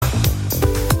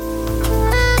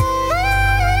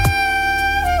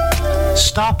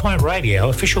Starpoint Radio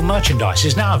official merchandise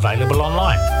is now available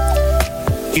online.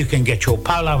 You can get your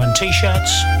polo and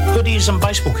t-shirts, hoodies and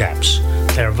baseball caps.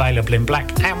 They're available in black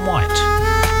and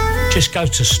white. Just go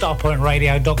to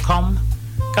starpointradio.com,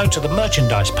 go to the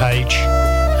merchandise page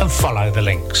and follow the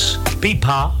links. Be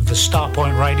part of the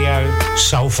Starpoint Radio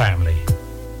Soul family.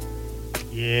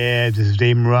 Yeah, this is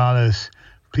Dave Morales.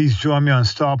 Please join me on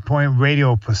Starpoint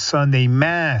Radio for Sunday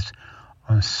Mass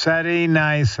on Saturday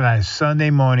night / Sunday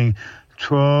morning,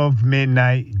 12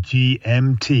 midnight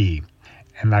GMT.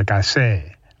 And like I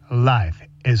said, life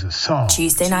is a song.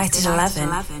 Tuesday night at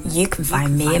 11, you can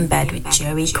find me in bed with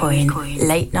Joey Coyne,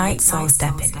 late night soul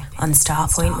stepping on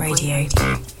Starpoint Radio.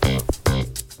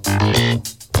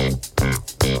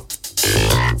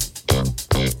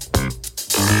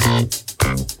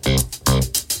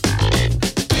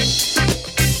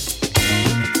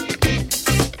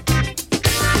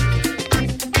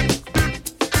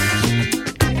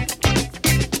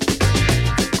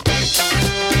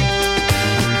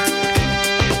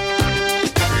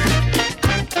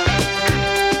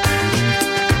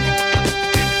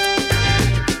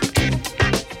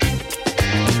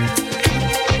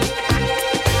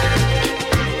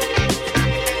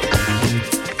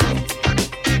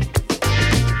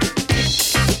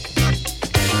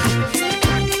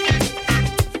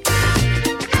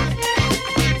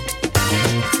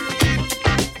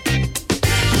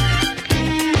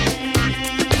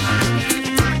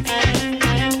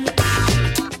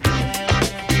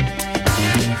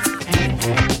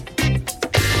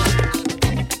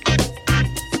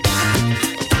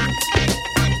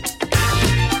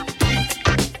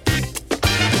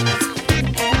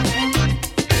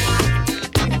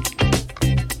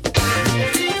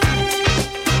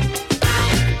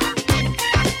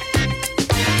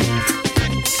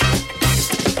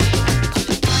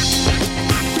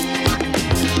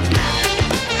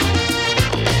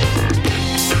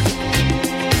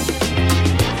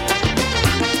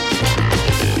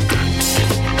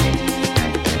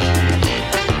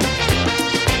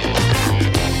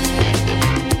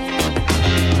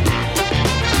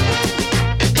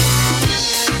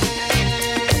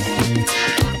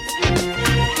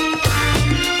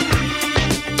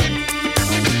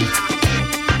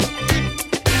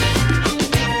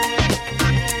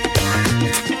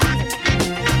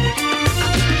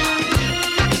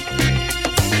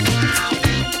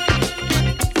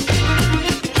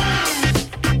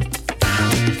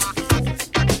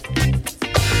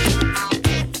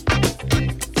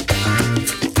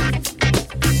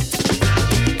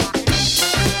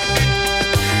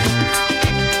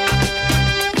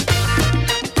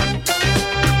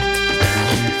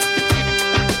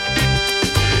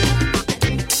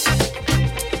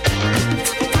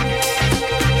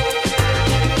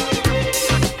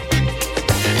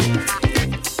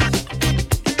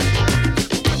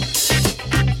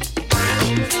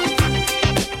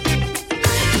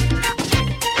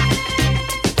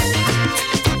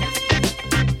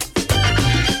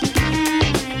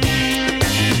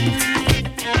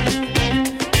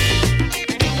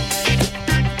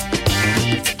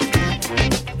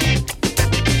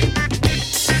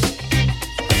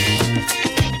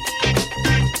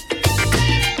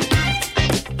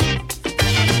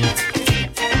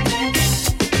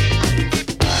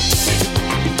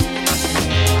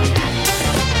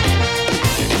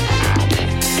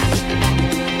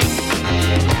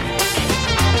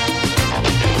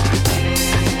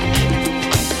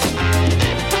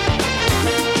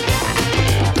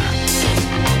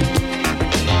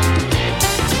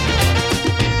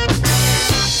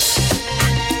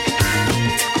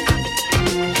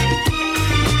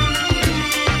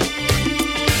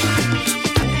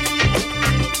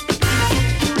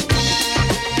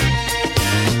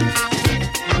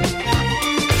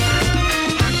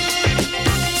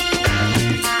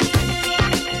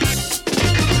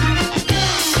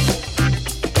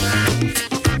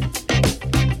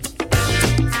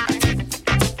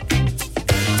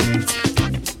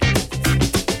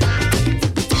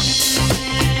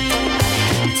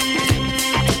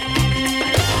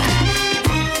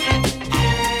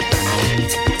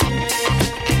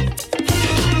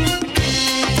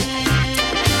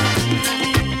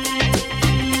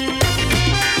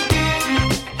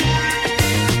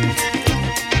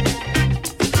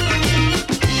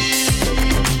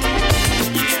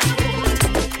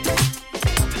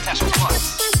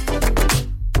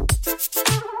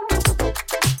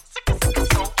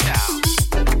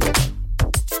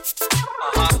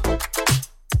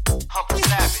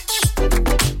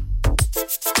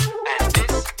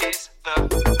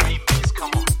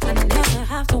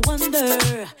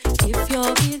 If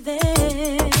you'll be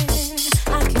there,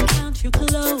 I can count you close.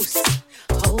 close,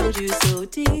 hold you so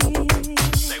deep.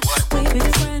 Say what? We've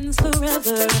been friends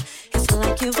forever. It's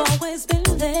like you've always been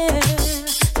there.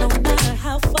 No matter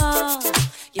how far,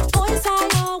 your voice I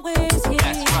always hear.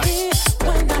 That's right.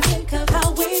 When I think of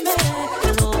how we met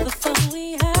and all the fun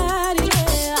we had,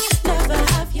 yeah. Never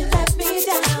have you let me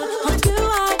down. On you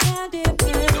I can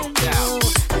depend. No doubt.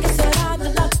 Like I said, I'm the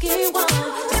lucky one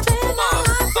to spend my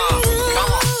life with you.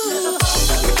 Come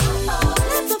on.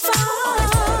 Never far.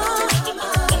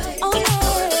 Oh yeah.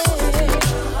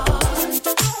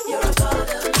 You're a part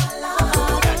of my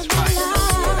life. That's right.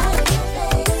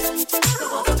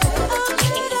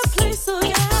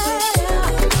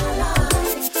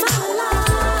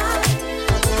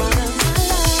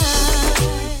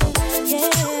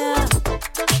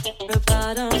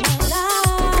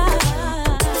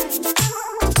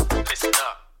 Listen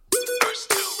up. Verse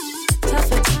 2.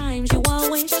 Tougher times, you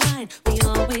always shine. We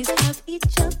always have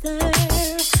each other.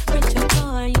 Rent your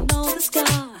car, you know the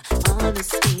scar.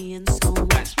 Honesty and so much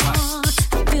That's right. more.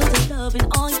 I feel the love in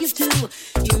all you do.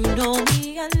 You know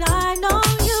me and I know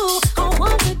you. I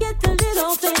want to get the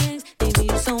little things. They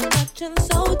mean so much and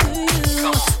so do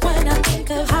you. When I think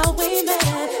of how we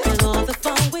met and all the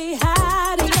fun we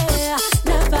had, yeah.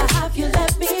 Never have you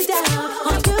let me down.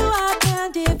 On you I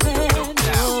can depend.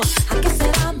 No, like I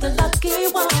said, I'm the lucky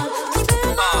one. To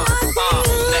spend my life with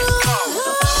you. Let's go.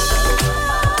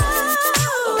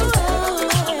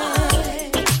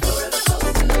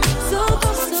 So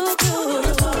good, so good.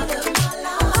 Part of my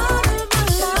life.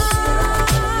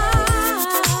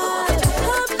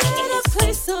 A better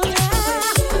place, so yeah.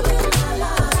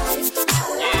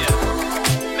 Yeah.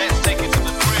 Let's take it to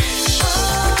the bridge.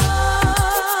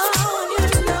 Oh,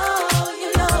 you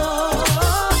know,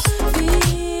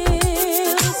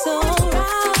 feels so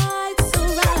right, so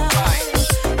right.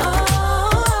 Oh,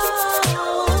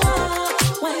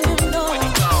 when you know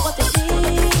what they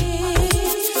need.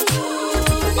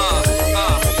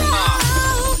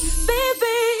 Baby, Break it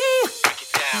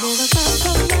down. never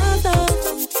found another.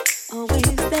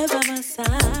 Always there by my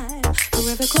side,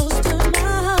 forever close to my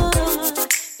heart.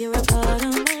 You're a part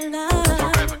of my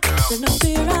life. Forever, girl. There's no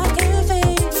fear I can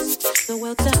face. The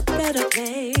world's a better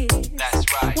place That's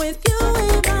right. with you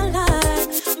in my life,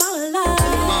 my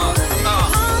life.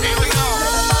 Here we go.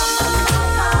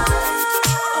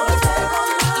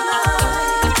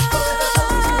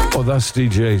 Well, that's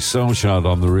DJ Soul Child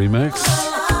on the remix.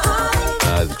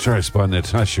 The track's by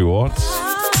Natasha Watts.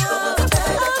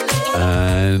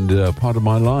 And Part of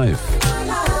My Life,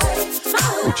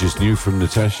 which is new from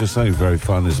Natasha, so very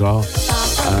fun as well.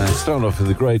 Start off with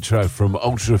a great track from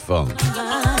Ultra Funk,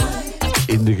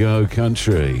 Indigo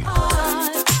Country.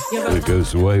 It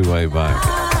goes way, way back.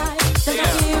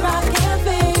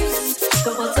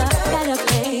 Better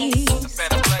place.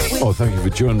 Oh, thank you for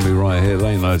joining me right here,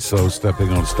 Late Night Soul Stepping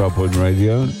on Starpoint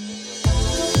Radio.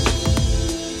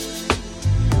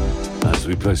 As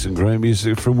we play some great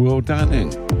music from Will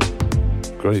Danning.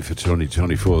 Great for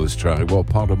 2024, this track, What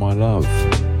Part of My Love.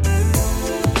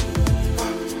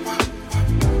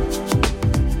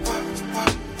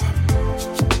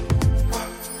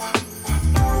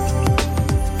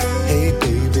 Hey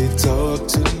baby, talk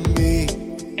to me.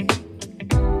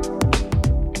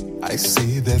 I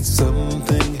see that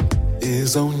something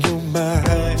is on your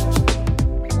mind.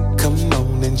 Come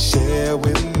on and share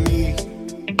with me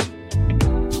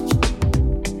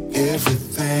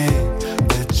everything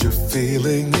that you're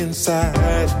feeling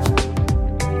inside.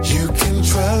 You can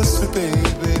trust me,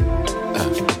 baby.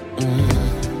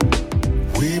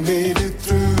 We made it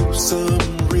through some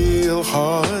real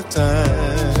hard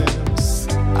times.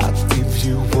 I'll give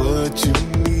you what you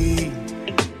need.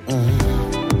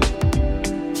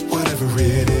 Whatever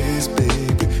it is,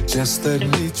 baby, just let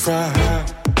me try.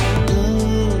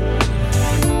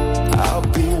 I'll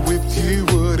be with you,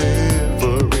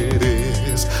 whatever it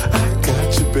is. I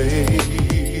got you,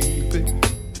 baby.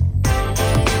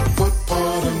 What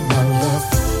part of my love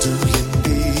do you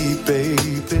need,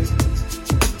 baby?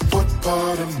 What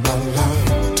part of my love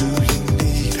do you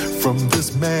need from this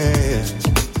man?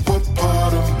 What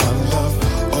part of my love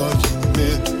are you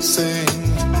missing?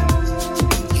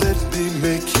 Let me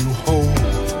make you whole.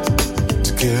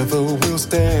 Together we'll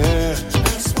stand.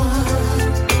 As one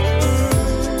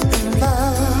in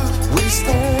love, we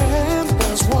stand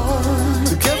as one.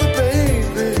 Together,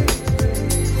 baby.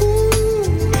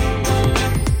 Ooh.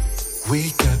 We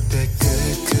got that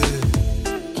good.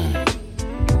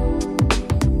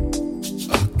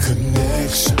 A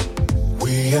connection.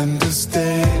 We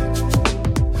understand.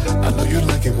 I know you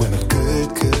like it when I'm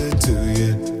good to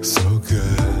you. So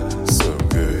good, so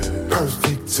good.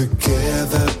 Perfect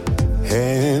together,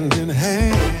 hand in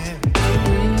hand.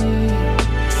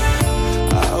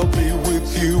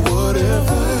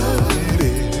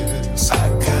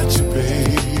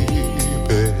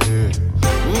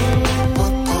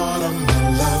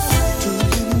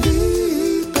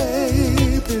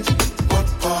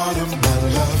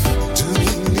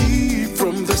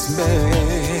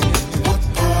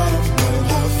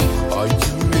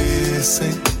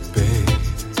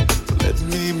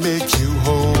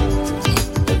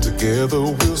 together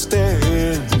we'll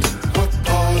stand. What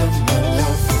part of my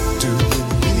love do you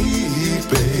need,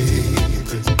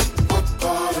 baby? What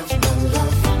part of my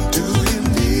love do you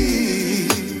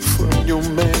need from your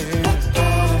man? What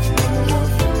part of my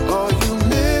love are you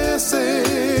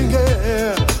missing?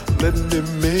 Yeah, let me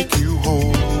make you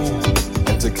whole,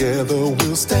 and together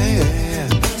we'll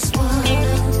stand.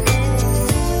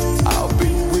 I'll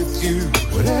be with you,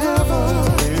 whatever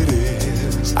it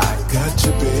is. I got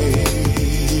you, baby.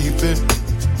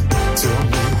 Tell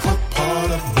me what part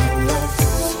of my love is.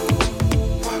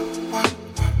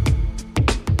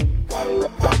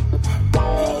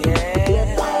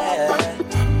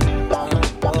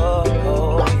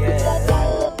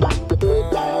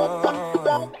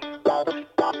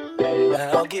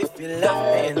 I'll give you love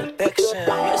and affection.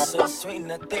 You're so sweet,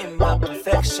 nothing but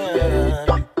perfection.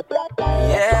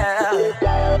 Yeah.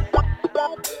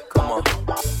 Come on.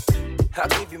 I'll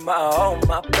give you my all,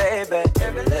 my baby.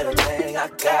 Every little thing I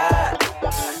got.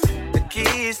 The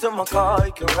keys to my car,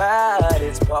 you can ride.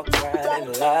 It's parked right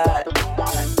in the lot.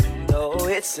 No,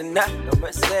 it's not no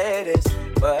Mercedes,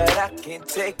 but I can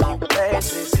take you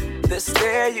places. The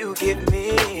stare you give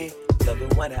me, love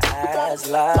it when our eyes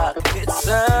lock. It's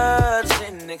such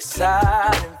an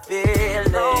exciting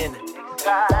feeling.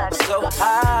 So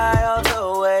high all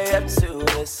the way up to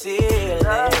the ceiling.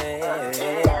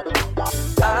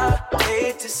 I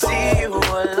hate to see you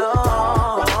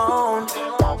alone.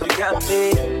 You got me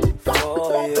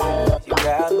for you. You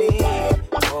got me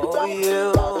for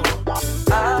you.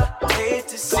 I hate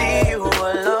to see you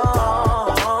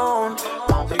alone.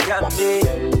 You got me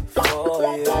for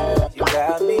you. You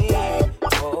got me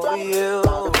for you.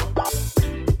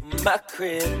 My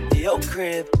crib, your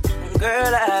crib.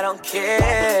 Girl, I don't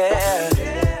care.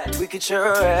 We could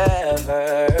share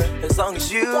forever as long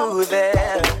as you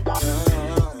there.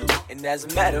 And as a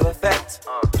matter of fact,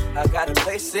 I got a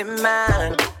place in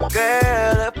mind.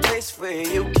 Girl, a place where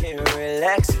you can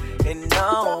relax and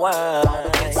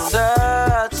unwind. It's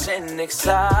such an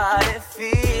exciting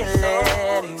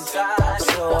feeling.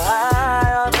 So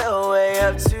high all the way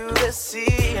up to the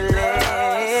ceiling.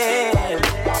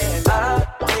 I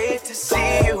hate to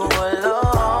see you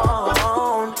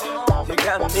alone. You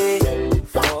got me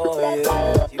for you.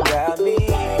 You got me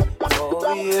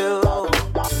for you.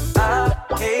 I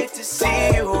hate to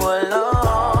see you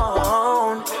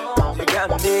alone. You got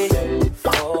me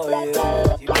for you.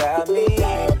 You got me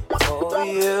for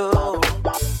you.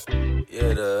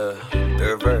 Yeah, the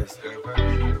reverse.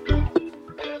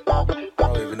 I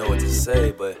don't even know what to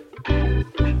say, but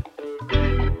you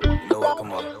know what?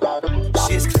 Come on.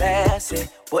 She's classy.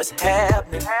 What's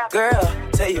happening? Girl,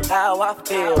 tell you how I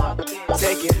feel.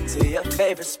 Take it to your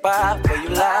favorite spot where you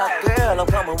lie. Girl, I'm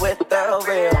coming with the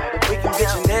real. We can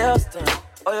get your nails done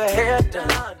or your hair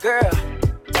done. Girl,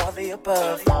 all the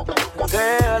above.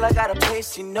 Girl, I got a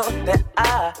place you know that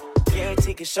I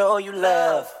guarantee can show you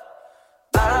love.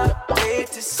 I hate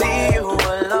to see you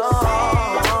alone.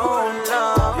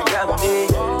 You got me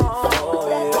for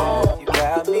you. You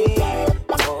got me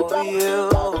for you.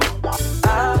 I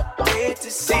hate to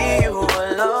see you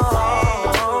alone.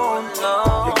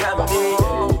 You got me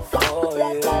for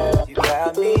you. You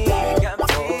got me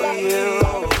for you.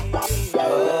 Oh,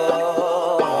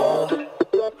 oh,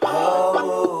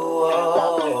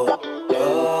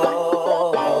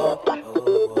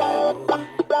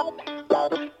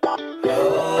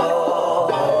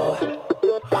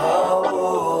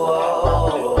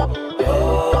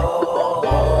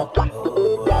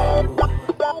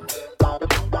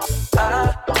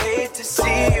 I hate to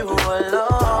see you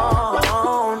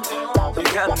alone. You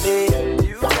got me,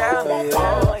 you got me,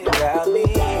 oh, you got me,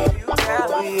 you got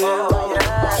me, oh,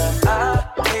 yeah.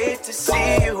 I hate to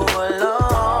see you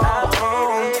alone.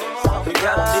 You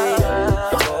got me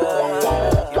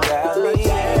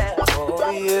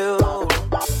for you.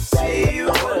 See you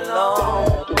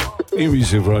alone. New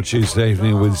music for our Tuesday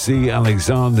evening with Z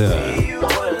Alexander. See you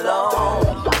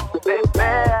alone, baby.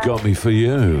 Got me for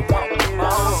you.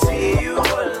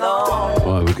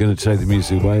 Right, we're going to take the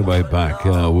music way, way back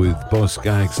with Boss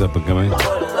Gags up and coming.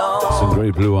 Some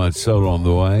great blue-eyed soul on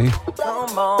the way.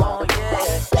 Come on,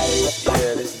 yeah.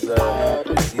 Yeah, this is Z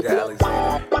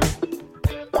Alexander.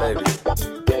 Baby,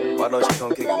 why don't you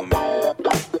come kick it with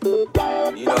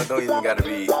me? You know, it don't even gotta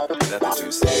be nothing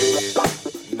too serious.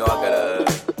 You know, I got a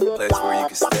place where you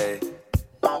can stay.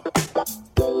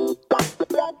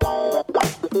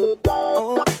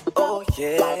 Oh, oh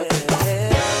yeah.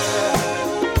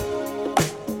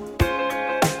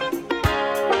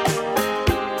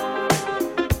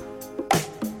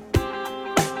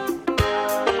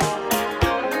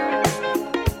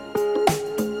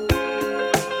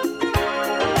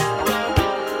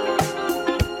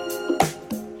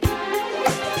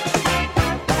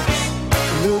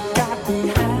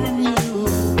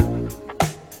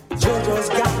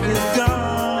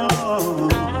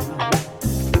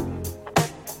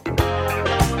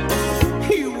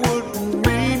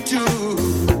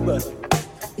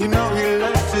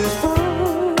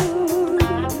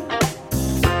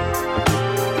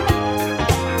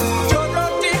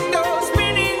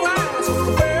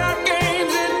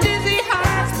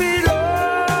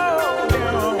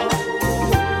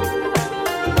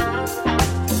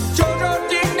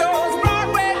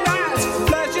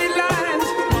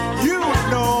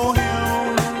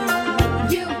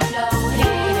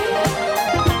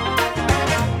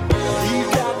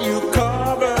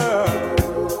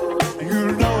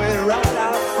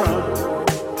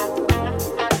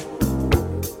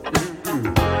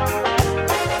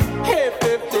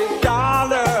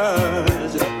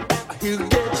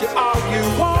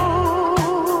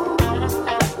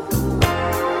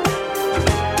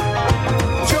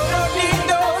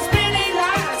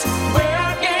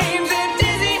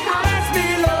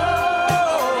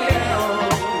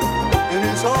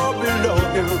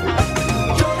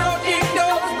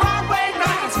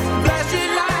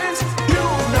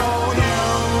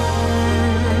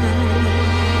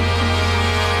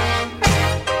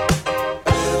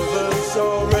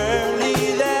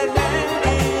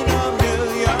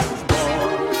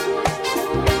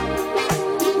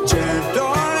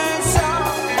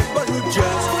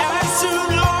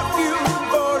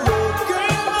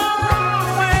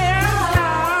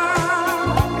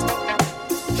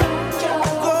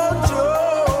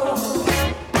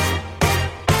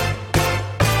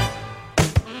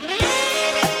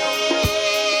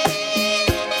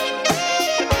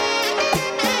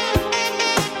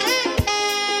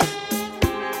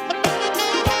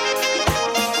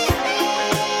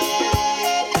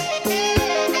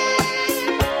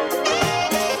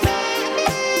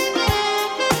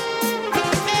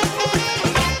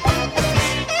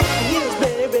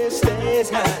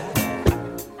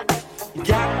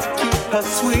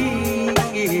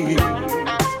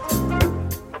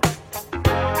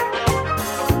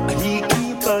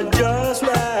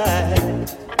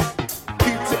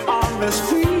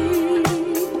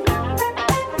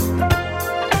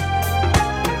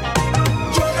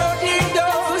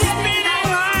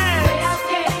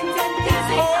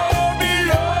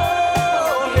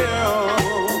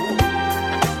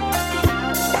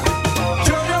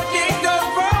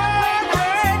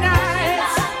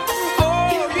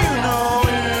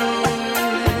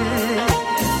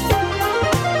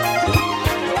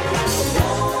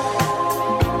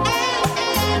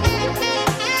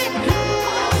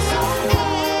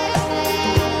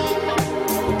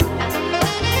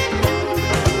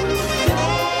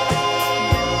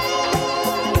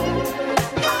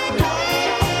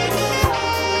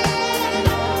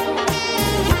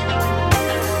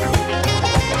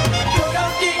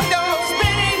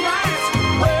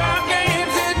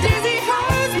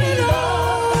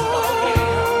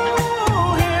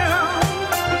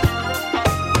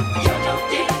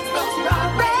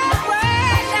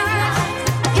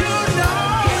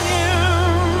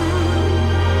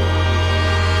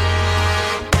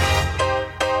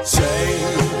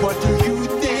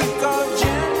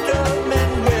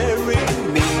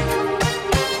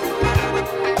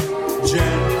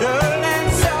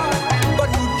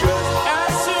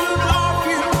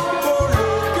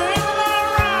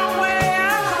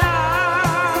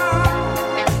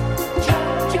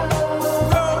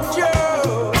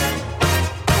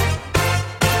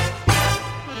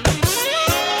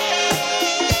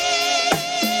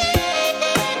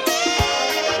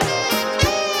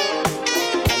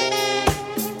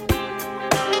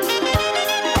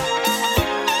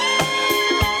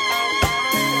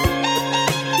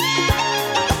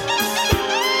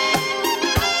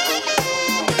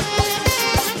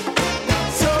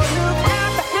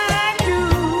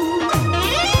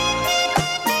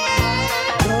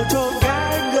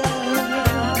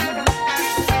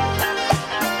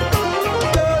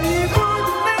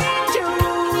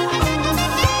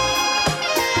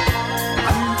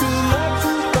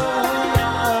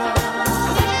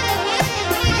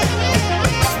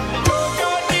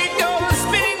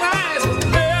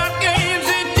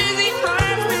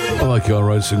 Carl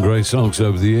wrote some great songs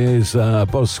over the years.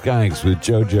 Boss Skaggs with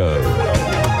Jojo.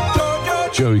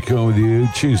 Joey Cohen with you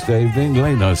Tuesday evening.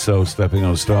 Late night soul stepping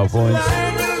on Starpoint.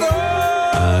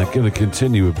 Going to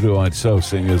continue with Blue Eyed Soul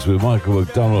Singers with Michael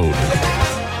McDonald.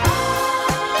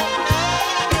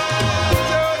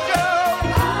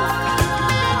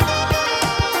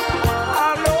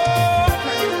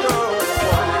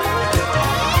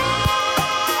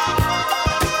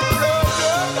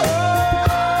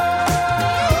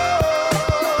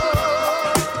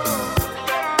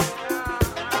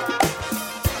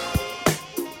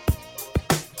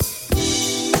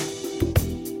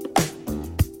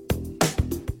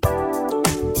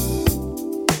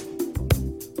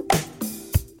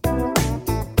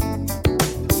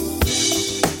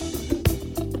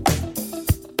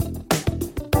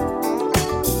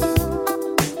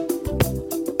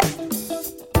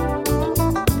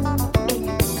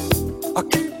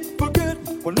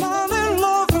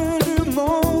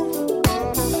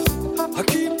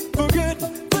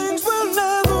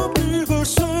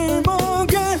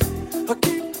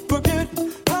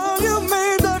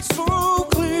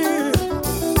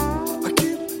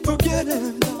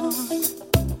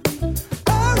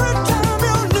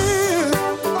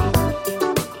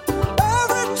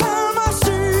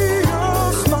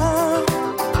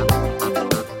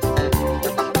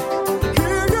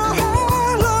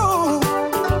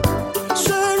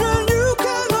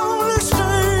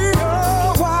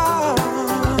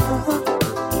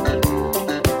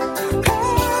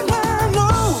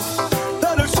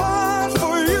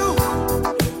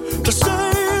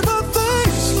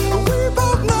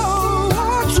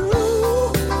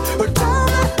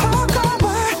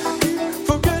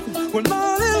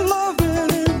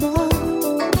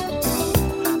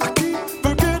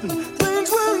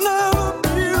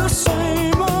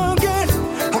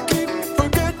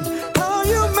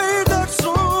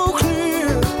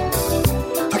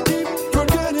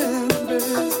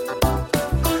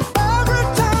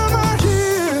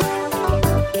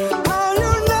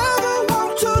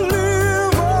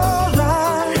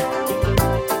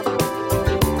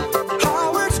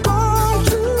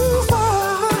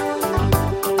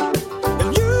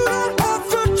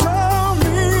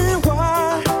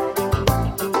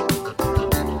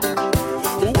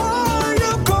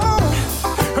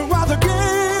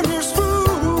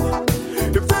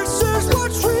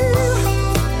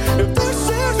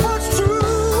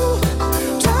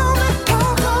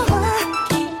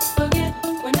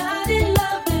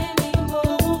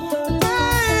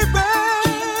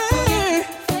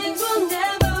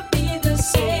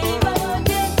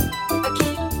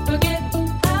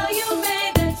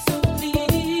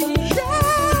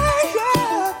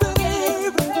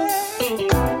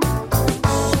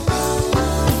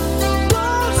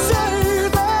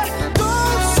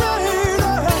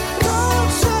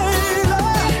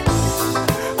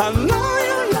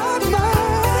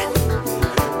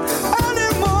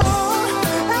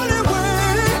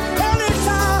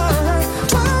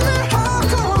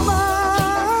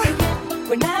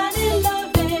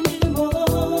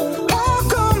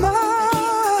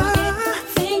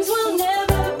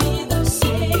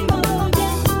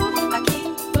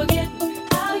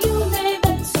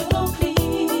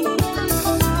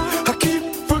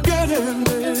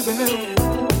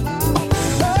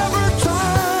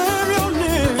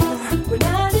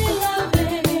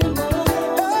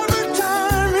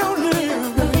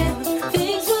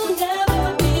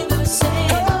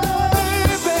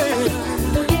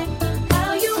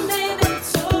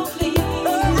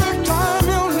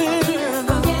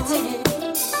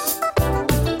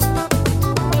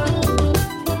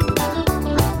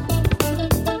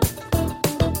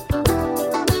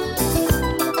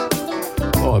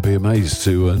 Amazed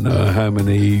to know how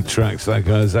many tracks that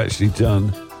guy's actually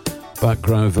done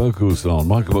background vocals on.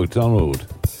 Michael McDonald,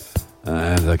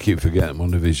 and I keep forgetting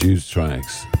one of his used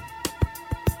tracks.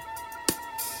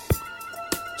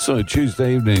 So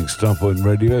Tuesday evening, Starpoint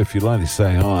Radio. If you'd like to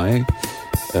say hi,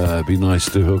 it'd be nice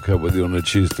to hook up with you on a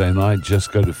Tuesday night.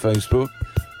 Just go to Facebook,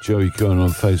 Joey Cohen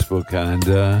on Facebook, and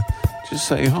just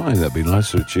say hi. That'd be nice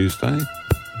for a Tuesday.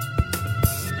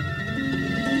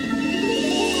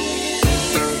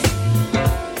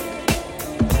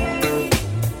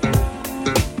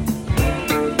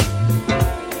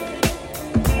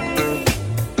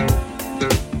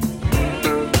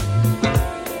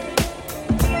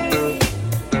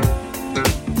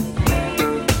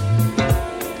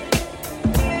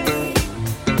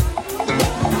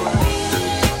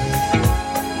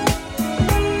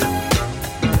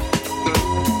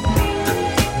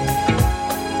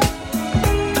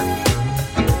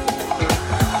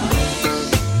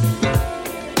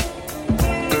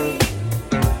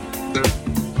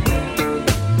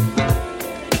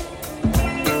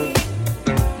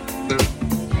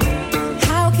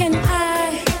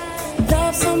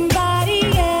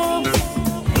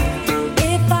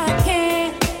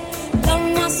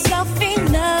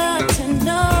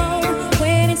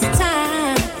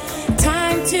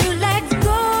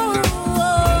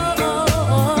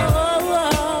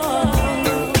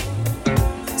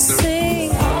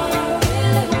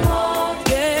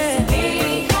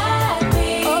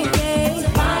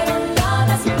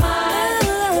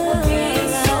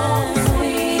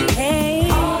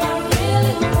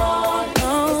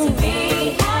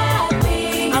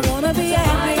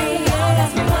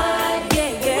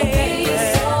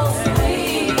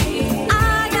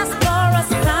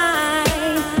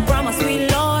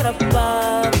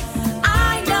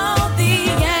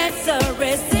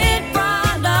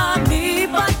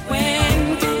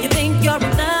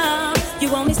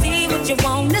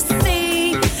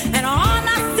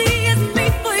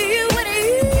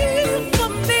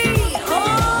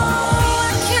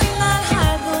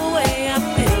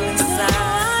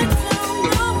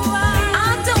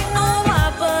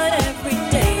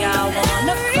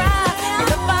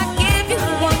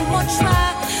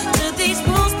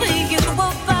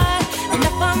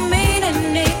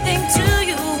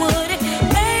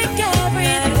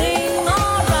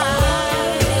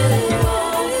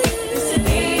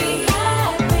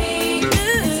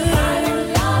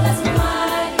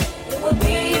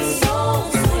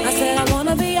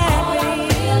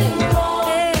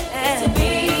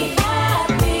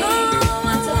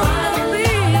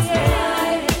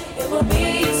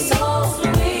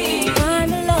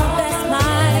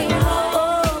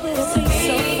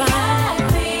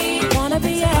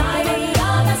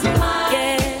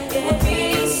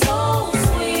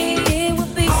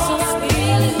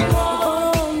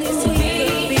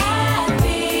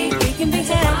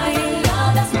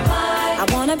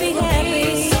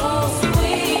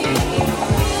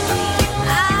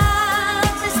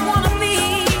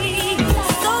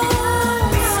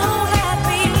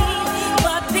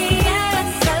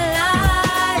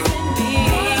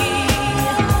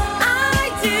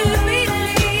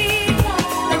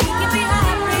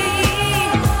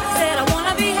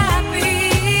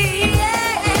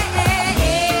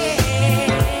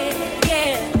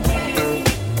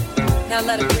 gotta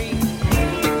let it breathe.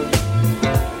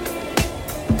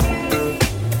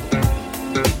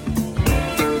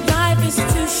 Life is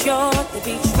too short to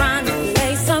be trying to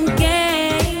play some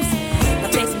games. Now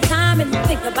take some time and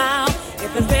think about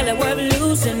if it's really worth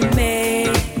losing me.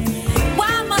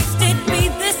 Why must it be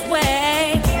this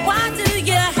way? Why do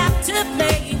you have to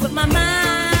play with my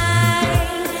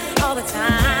mind all the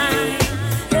time?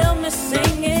 Help me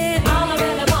sing it. All I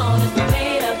really want is for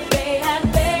me to be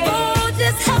happy. Oh,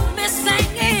 just help me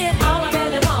sing it. All I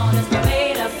really want is for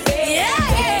me to be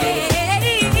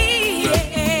happy.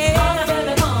 All I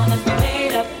really want is for me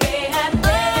to be happy.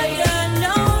 Oh, you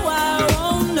know I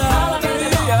won't know. All I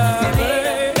really want is for me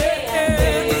to be happy.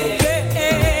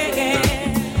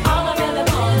 All I really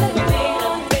want is for me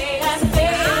to be happy.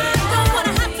 I don't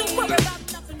wanna have to worry about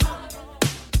nothing more.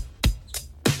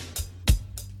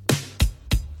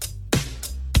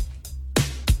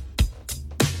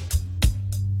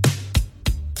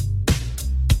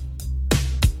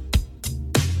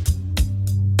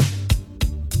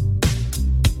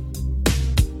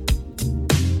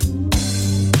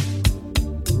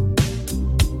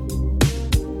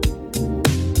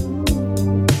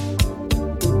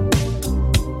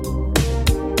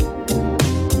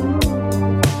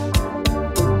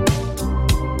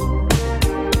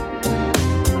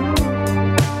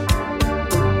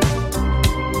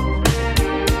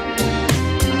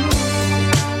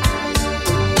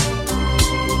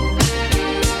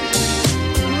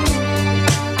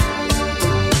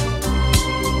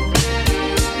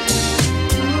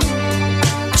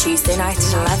 Tuesday night at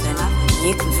 11,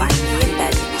 you can find me in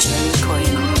bed with Joey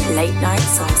Coyne, late night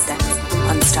soul stepping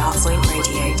on Starpoint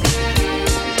Radio.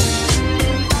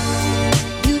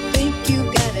 You think you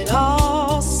got it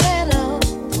all set up.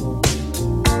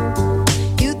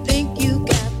 You think you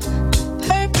got the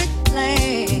perfect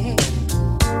plan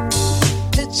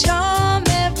to charm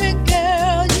every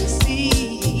girl you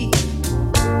see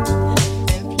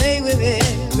and play with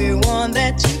everyone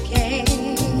that you can.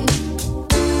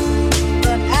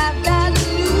 But I've got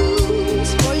news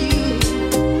for you.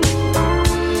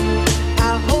 I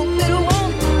hope it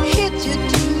won't hit you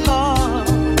too hard.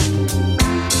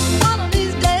 One of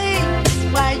these days,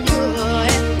 while you're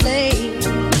at play,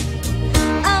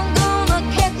 I'm gonna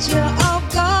catch you off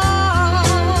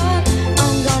guard.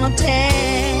 I'm gonna tear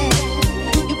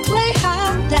your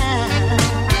playhouse down.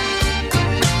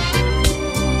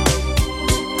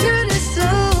 Pretty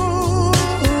soon,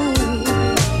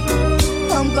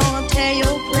 I'm gonna tear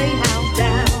your playhouse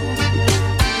down.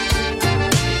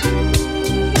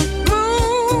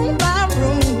 Room by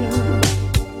room.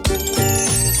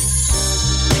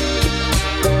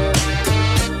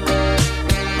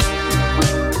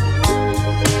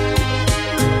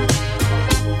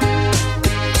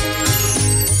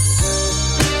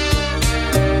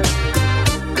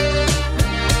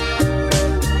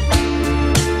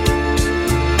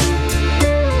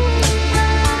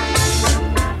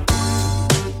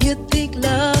 You think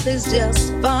love is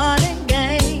just fun and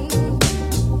games,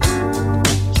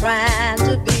 trying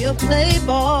to be a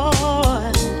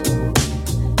playboy.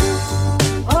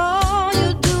 All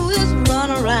you do is run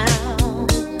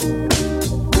around,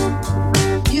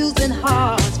 using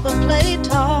hearts for play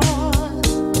toys.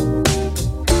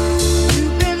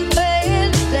 You've been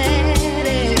playing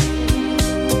daddy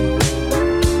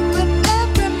with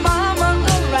every mama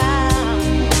around.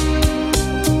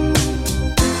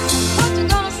 What you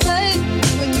gonna say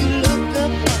when you look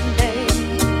up one day?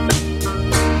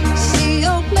 See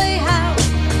your playhouse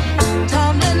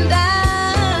tumbling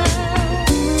down.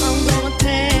 I'm gonna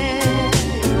tear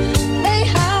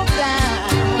playhouse down.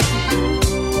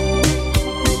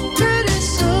 Pretty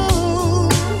soon,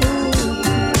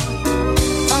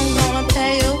 I'm gonna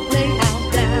tear your playhouse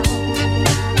down.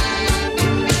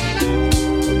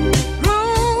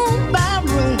 Room by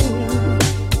room.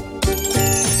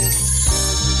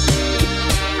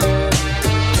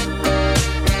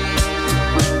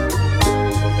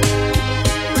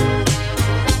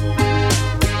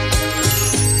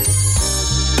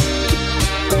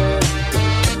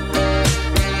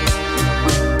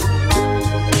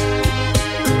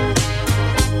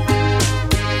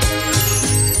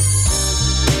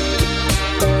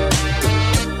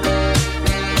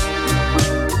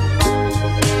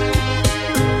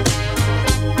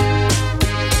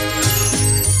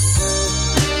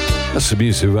 That's the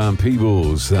music of Van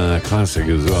Peebles, classic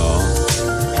as well.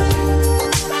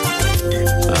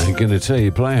 I'm going to tell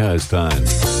you, Playhouse Time.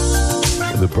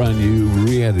 The brand new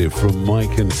re-edit from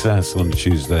Mike and Tess on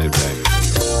Tuesday evening.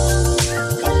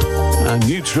 A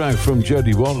new track from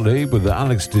Jody Watley with the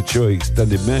Alex DeChoy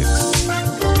extended mix.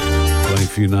 Playing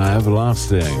for you now,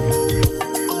 Everlasting.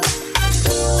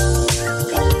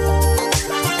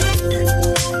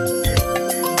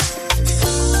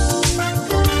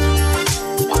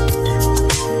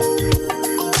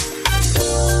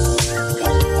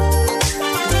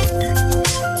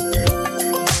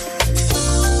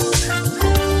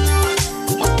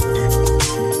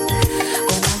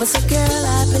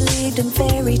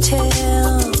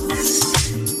 tales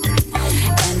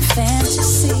and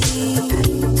fantasies.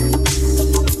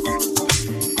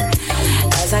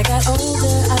 As I got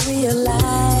older, I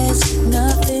realized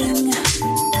nothing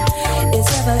is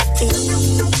ever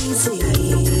easy.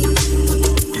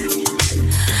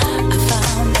 I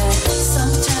found that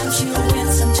sometimes you win,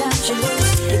 sometimes you lose.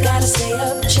 You gotta stay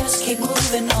up, just keep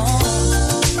moving on.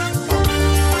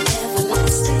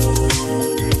 Everlasting.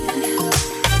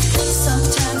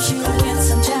 Sometimes you win,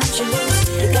 sometimes you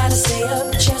lose. You gotta stay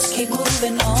up, just keep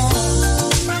moving on.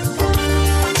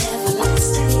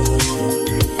 Everlasting.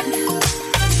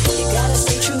 You gotta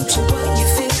stay true to what you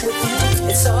feel within.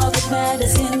 It's all that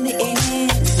matters in the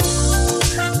end.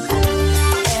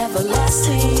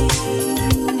 Everlasting.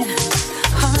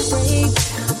 Heartbreak.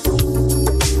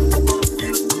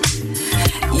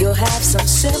 You'll have some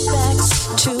setbacks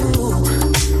too,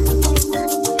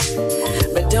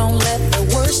 but don't let the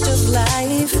worst of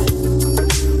life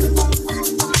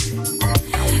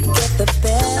get the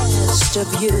best of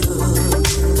you.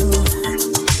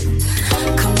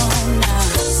 Come on now.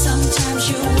 Sometimes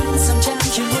you win,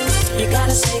 sometimes you lose. You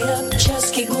gotta stay up,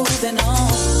 just keep moving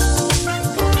on.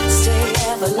 Stay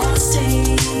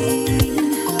everlasting.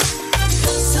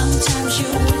 Sometimes you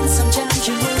win, sometimes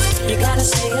you lose. You gotta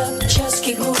stay up, just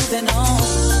keep moving on.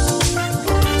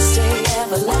 Stay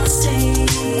everlasting.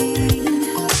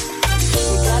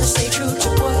 You gotta stay true to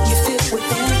what you feel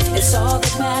within. It's all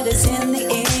that matters in the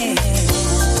end.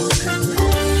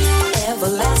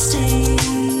 Everlasting.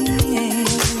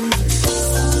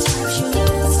 Sometimes you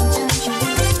win, sometimes you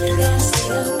lose. You gotta stay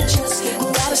up, just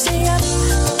gotta stay up.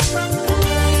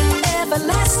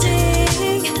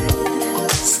 Everlasting.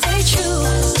 Stay true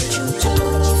to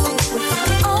what you feel within.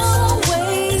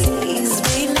 Always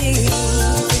believe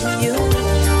in you.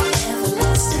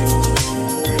 Everlasting.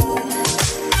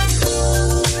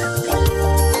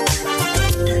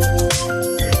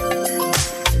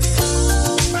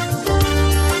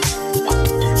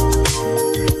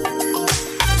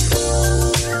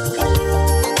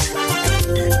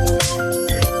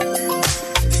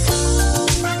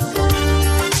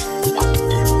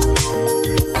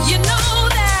 You know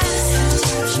that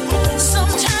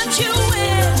sometimes you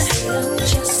win,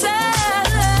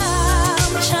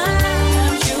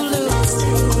 sometimes you lose.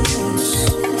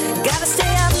 Gotta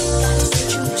stay up,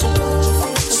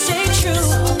 stay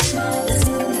true.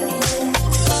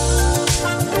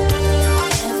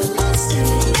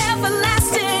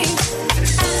 Everlasting.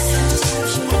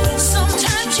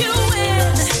 Sometimes you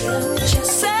win, sometimes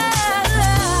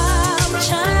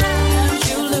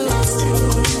you lose.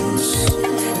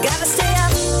 Gotta stay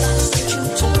up,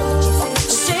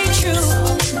 stay true.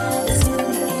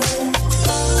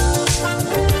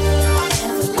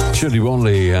 Shirley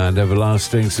Wanley and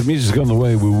Everlasting. Some music on the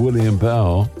way with William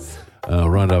Bell.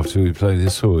 Right after we play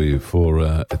this for you for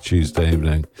a Tuesday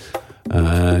evening.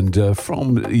 And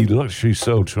from the Luxury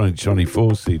Soul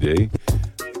 2024 CD,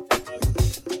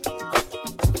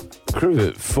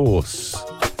 Crivet Force.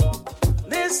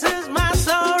 This is my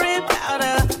story about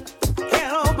a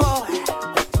ghetto boy.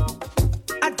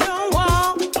 I don't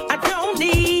want, I don't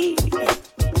need.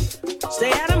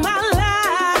 Stay out of my life.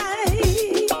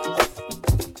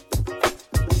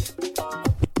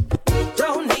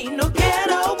 Don't need no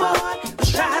ghetto boy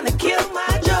who's trying to kill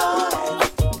my joy.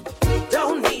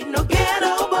 Don't need no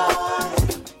ghetto boy.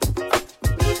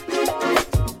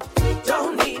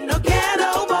 Don't need no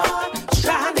ghetto boy who's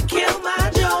trying to kill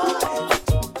my joy.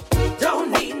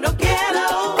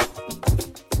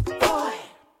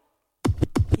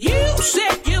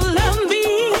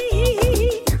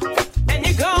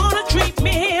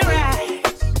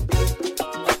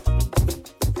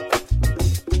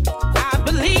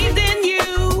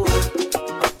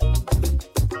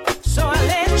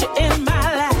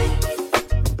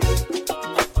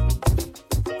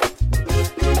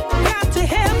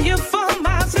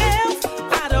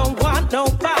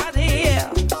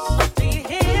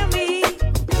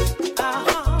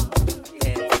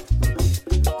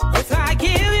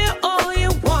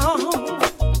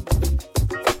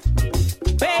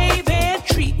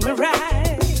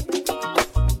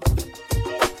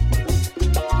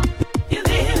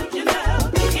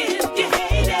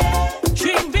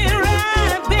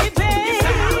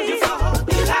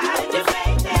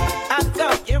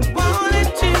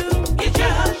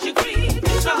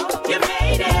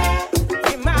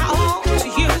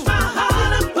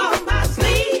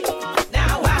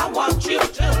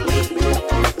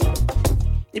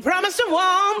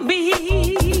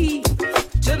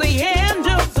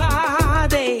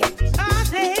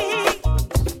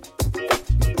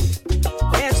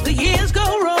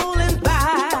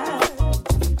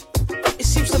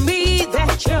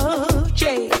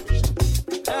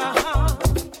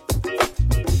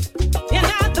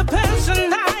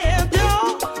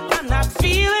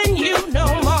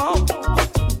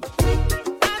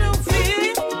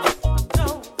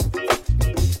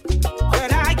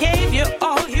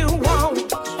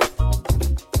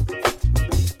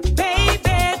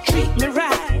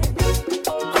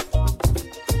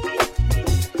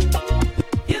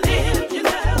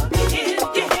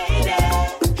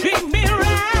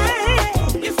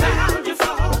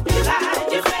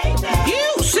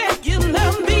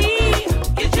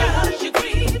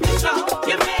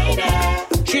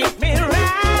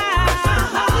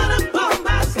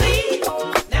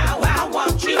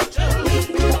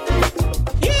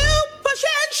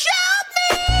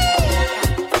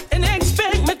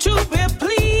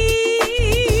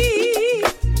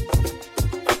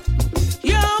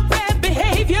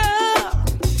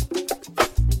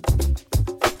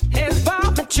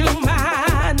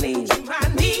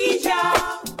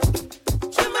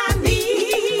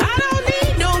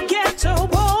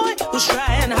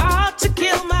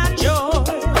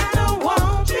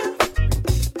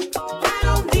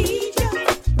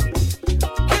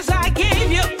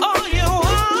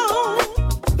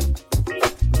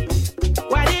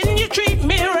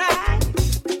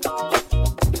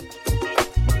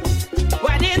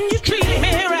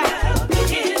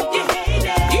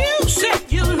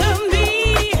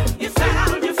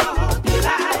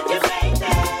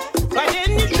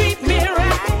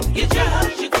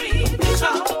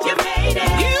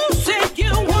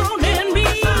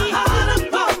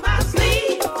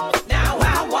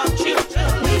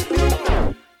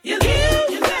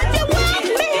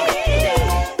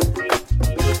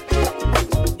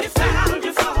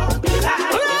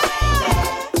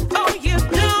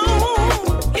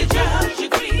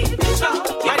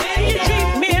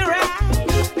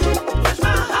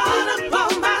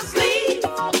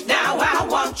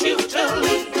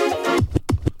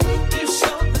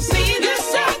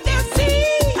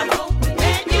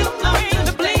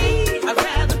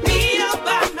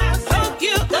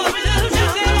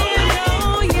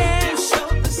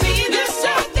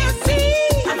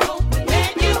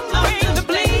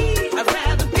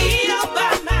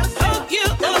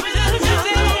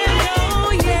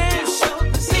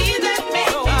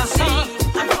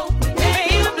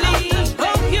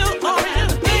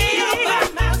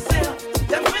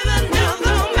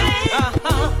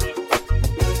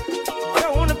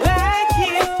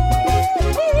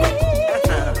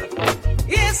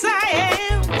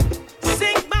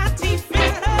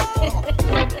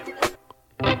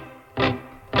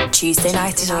 Thursday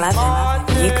night at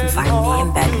 11, you can find me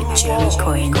in bed with Joey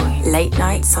Coyne. Late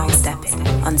night soul stepping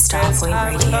on Starpoint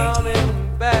Radio.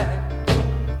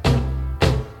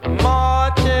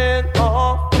 Marching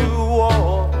off to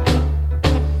war.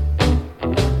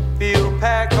 Feel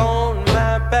pack on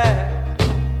my back.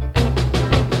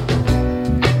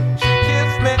 She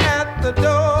kissed me at the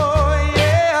door,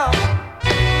 yeah.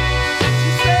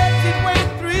 She said she'd wait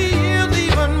 3 years,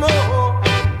 even more.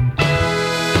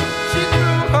 She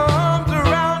threw her arms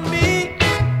around me.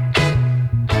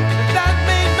 That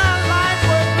made my life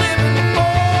worth living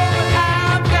for. But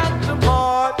I've got to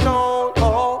march on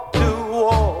off to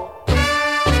war.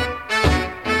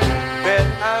 Bet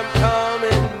I'm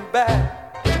coming back.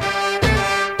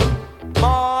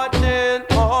 Marching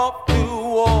off to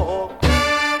war.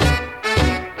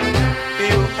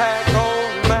 Feel pack on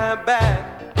my back.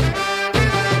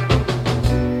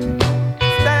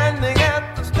 Standing at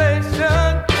the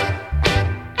station.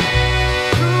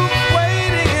 Troops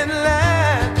waiting in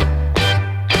line.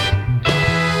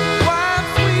 Wives,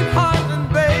 sweethearts, and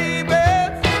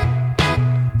babies.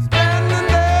 Standing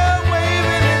there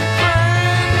waving and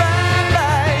crying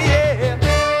bye-bye, yeah.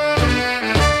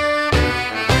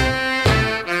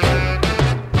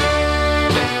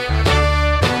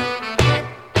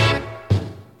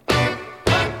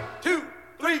 2,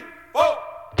 3, 4.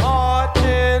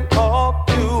 Marching off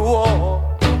to war.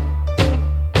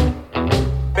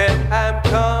 Bet I'm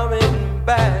coming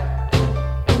back.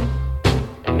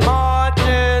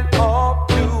 Marching off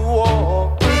to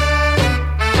war.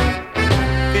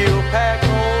 Feel pack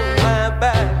on my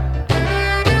back.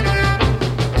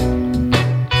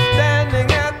 Standing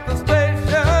at the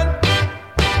station.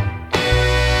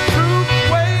 Troops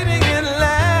waiting in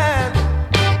line.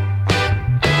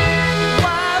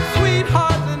 Wives,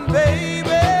 sweethearts, and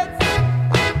babies.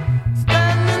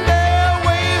 Standing there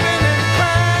waving and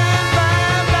crying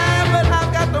bye-bye. But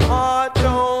I've got to march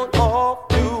on off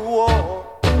to war.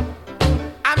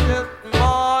 I'm just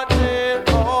marching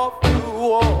off to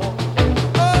war.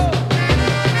 Oh,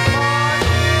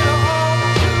 marching off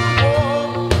to war.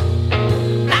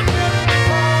 I'm just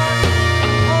marching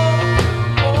off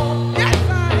to war. Yes,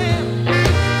 I am.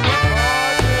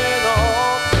 Marching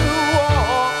off to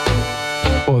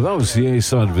war. Well, that was the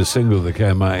A-side of a single that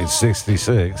came out in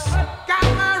 '66 Got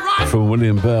my right, from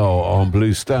William Bell on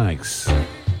Blue Stags,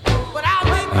 but I'll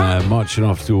make my Marching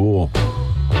Off to War.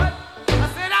 I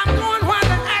said I'm going where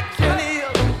the action is.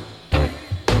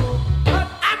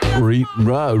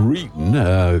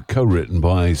 Written, co-written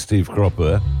by Steve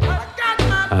Cropper I got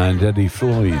my and Eddie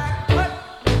Floyd. I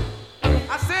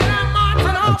said I'm marching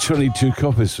And off. 22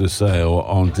 copies for sale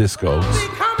on Discogs Be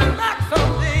coming back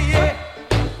someday, yeah.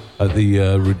 at the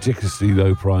ridiculously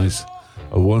low price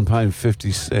of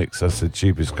 £1.56. That's the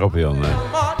cheapest copy on there.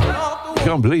 Marching off the I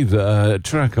can't believe that a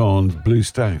track on Blue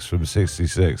Stacks from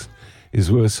 '66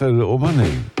 is worth so little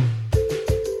money.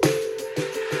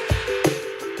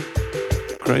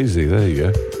 Crazy, there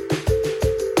you go.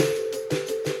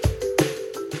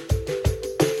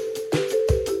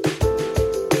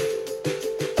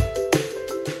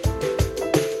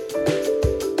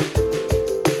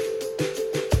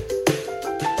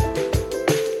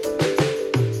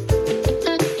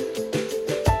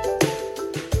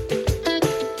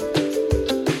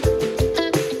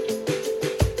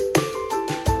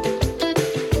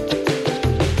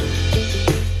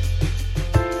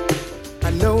 I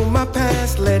know my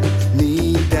past led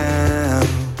me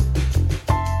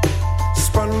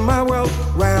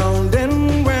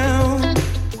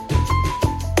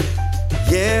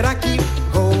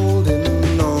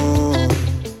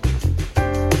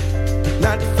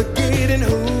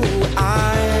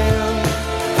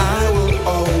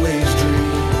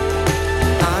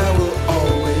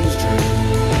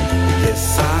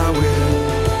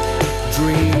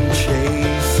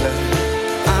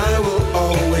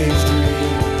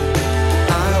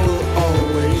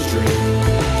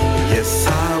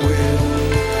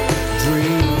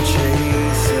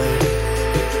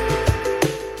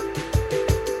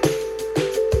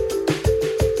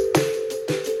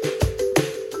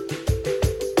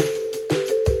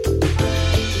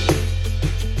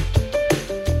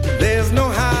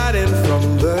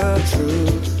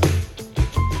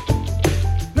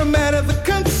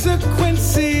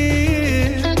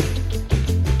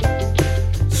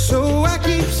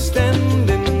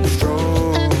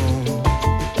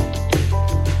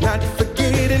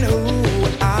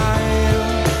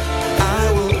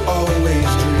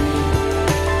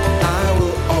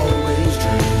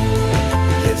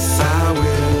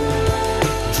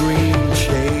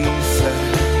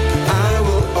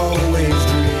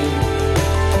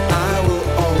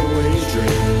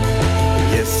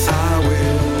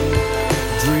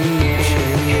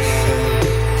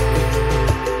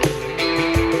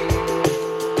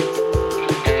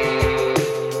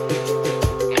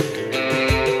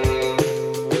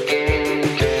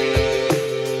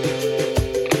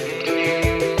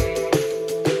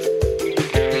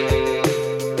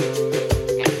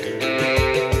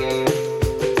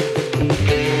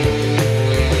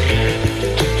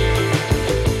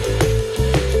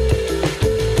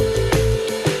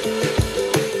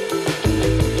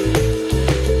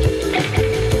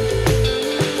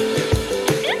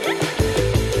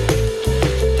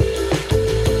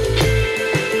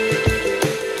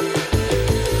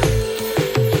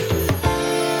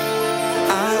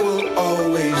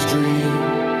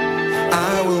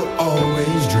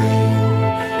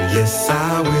Yes,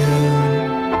 I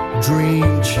will.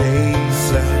 Dream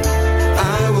chaser.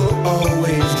 I will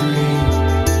always dream.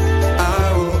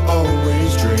 I will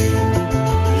always dream.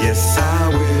 Yes, I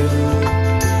will.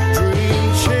 Dream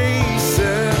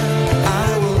chaser.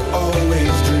 I will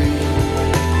always dream.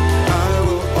 I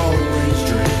will always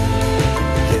dream.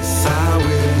 Yes, I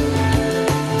will.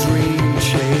 Dream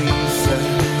chaser.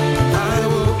 I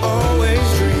will always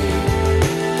dream.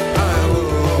 I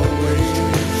will always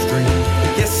dream.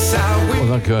 Yes, I will.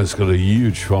 Well, that guy's got a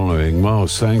huge following,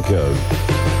 Miles Sanko.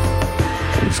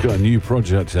 He's got a new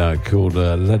project out called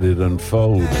Let It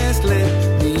Unfold.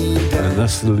 And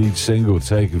that's the lead single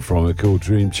taken from it, called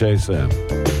Dream Chaser.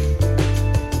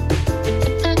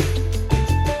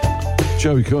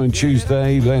 Joey Coyne,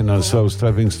 Tuesday, late night soul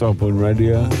stepping, Starpoint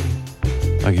Radio.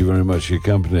 Thank you very much for your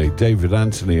company. David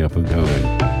Anthony up and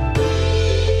coming.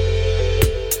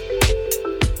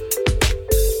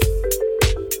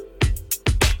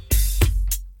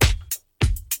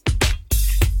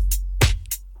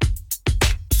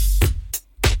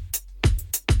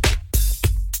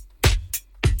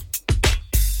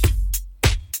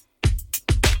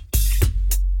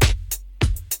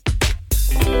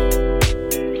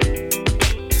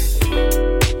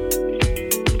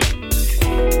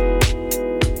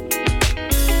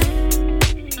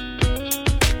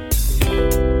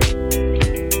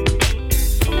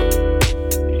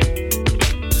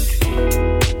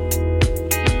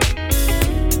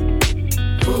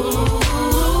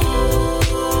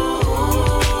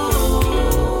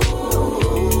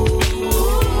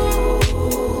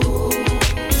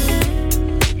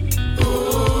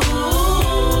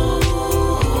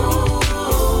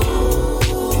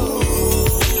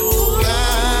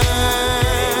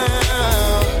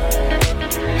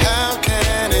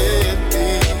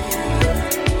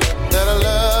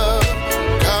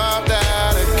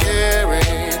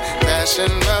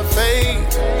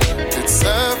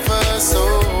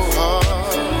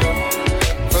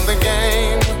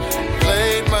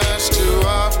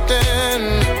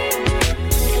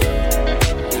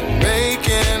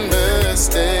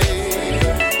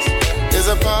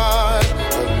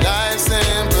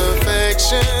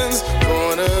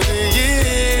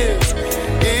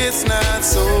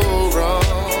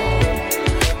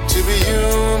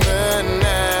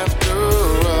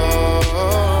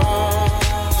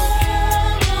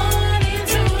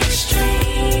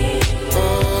 Oh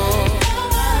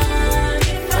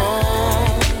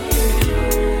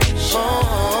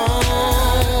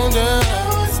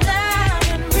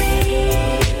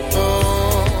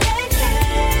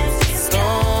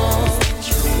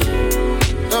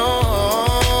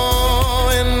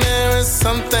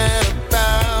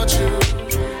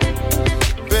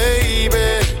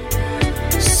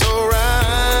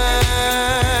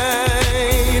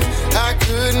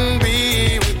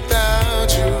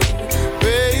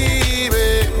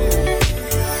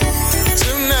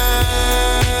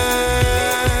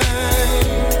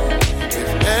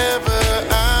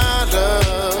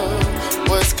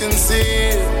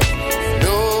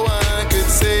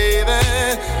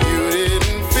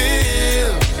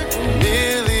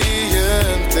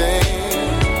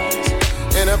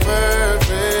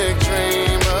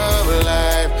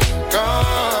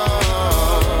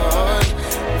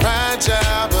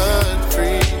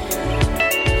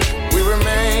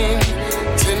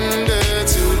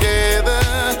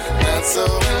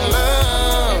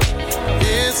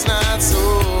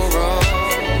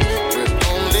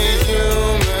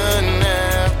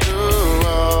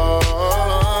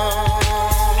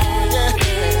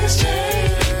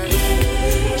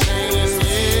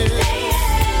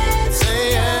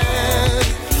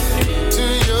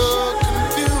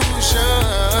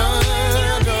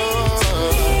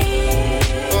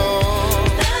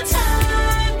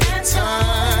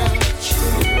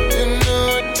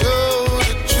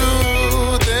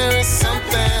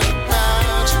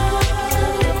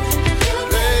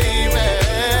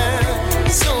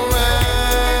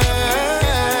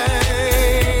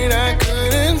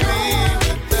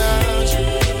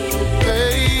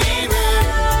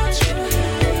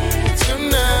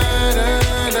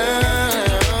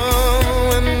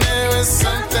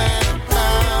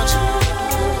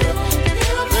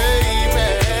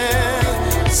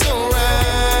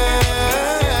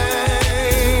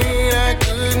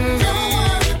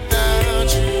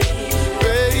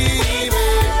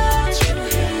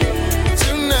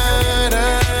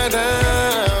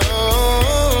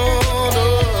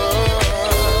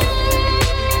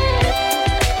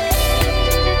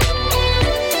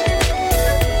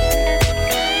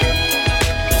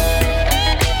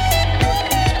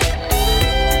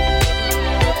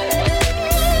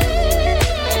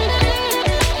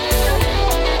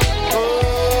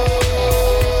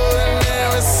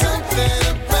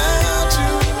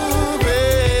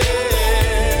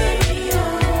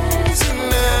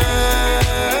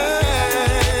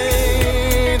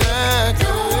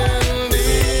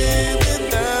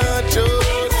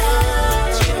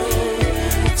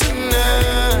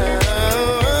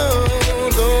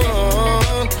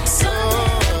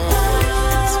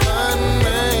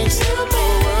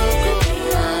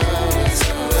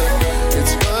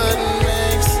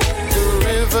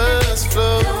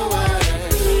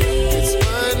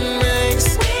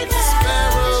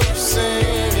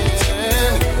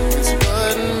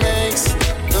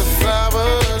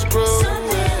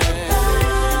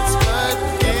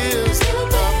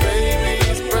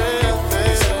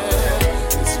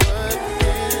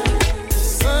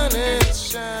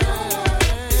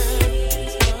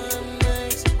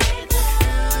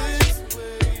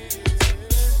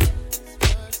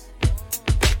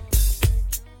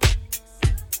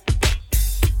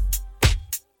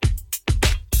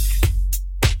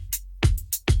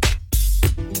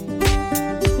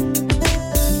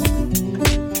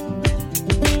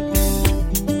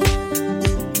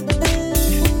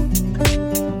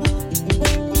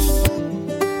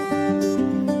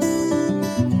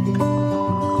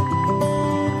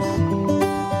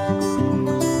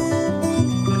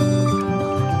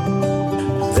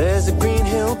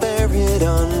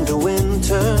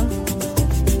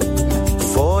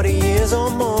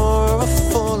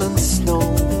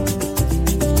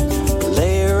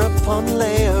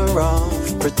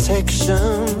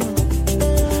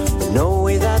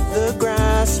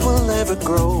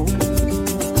grow.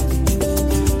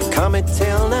 Comet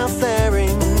tail now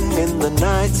flaring in the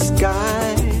night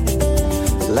sky,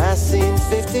 last seen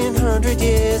 1500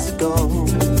 years ago.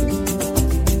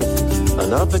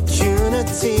 An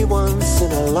opportunity once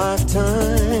in a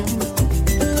lifetime,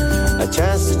 a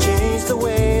chance to change the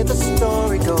way the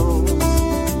story goes.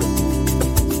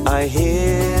 I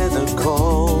hear the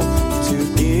call to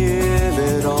give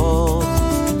it all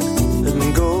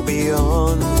and go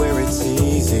beyond where it's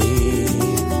easy.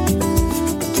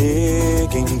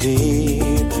 Digging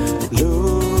deep,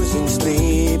 losing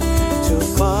sleep to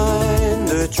find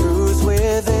the truth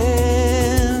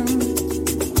within.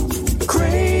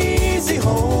 Crazy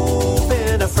hope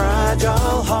in a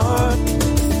fragile heart.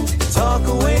 Talk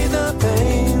away the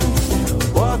pain,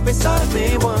 walk beside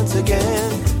me once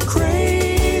again.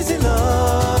 Crazy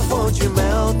love, won't you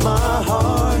melt my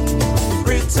heart?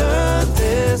 Return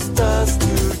this dust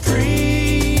to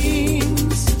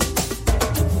dreams.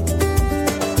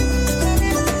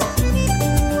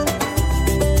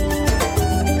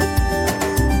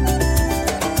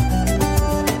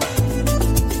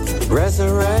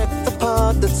 Resurrect the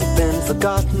part that's been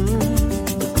forgotten,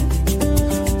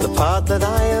 the part that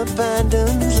I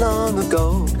abandoned long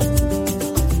ago.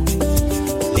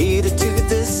 Lead her to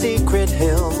the secret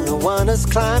hill no one has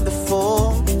climbed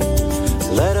before.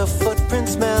 Let her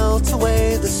footprints melt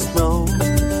away the snow.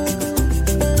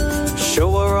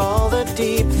 Show her all the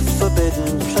deep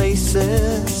forbidden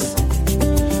places.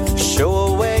 Show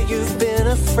her where you've been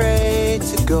afraid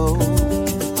to go.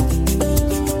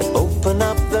 Open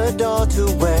up the door to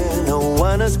where no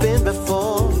one has been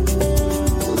before.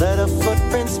 Let her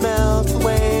footprints melt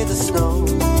away the snow.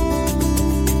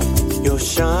 Your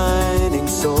shining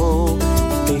soul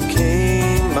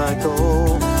became my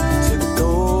goal, to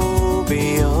go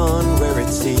beyond where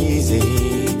it's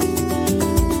easy.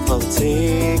 I'll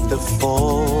take the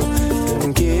fall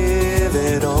and give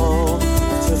it all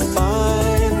to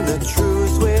find the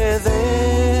truth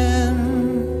within.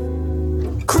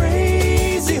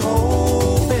 Crazy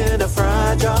hope in a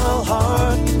fragile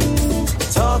heart.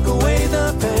 Talk away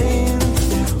the pain,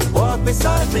 walk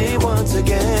beside me once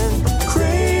again.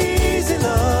 Crazy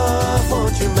love,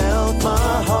 won't you melt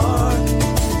my heart?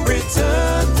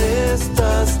 Return this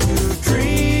dust to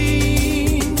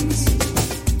dreams.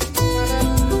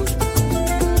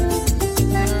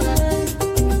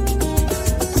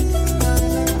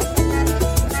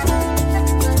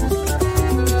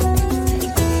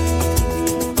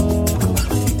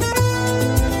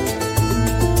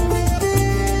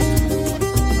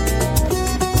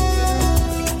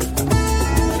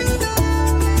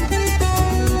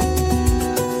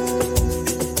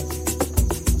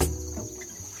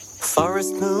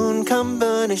 Forest moon, come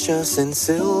burnish us in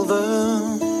silver.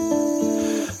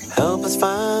 Help us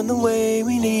find the way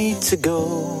we need to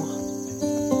go.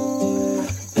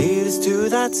 Lead us to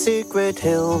that secret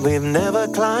hill we've never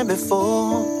climbed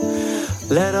before.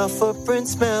 Let our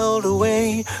footprints melt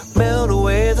away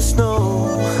the snow.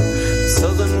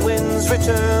 Southern winds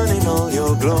return in all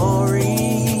your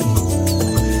glory.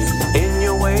 In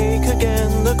your wake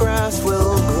again the grass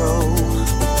will grow.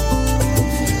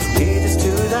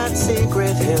 That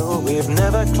secret hill we've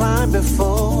never climbed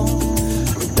before.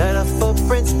 Let our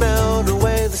footprints melt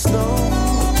away the snow.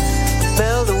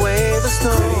 Melt away the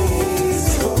snow.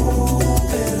 Crazy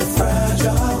hope in a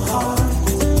fragile heart.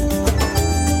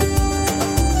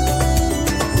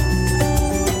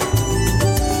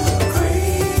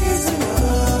 Crazy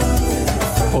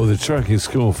love. Oh, the track is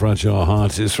called Fragile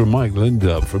Heart. It's from Mike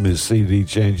Lindup from his CD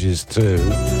Changes 2.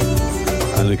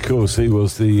 And of course, he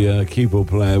was the keyboard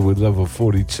player with Level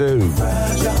 42.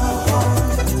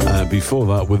 Before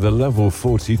that, with the Level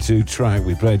 42 track,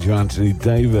 we played you Anthony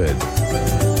David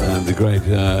and the great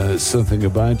Something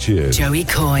About You. Joey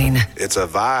Coyne. It's a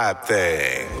vibe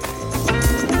thing.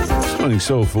 Stunning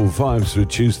soulful vibes for a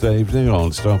Tuesday evening on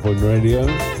Starpoint Radio.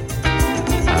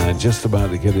 And just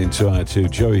about to get into our two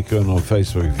Joey Coyne on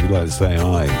Facebook if you'd like to say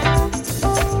hi.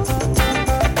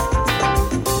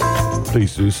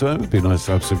 Please do so. It'd be nice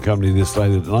to have some company this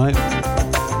late at night.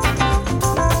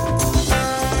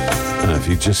 And if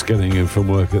you're just getting in from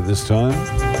work at this time,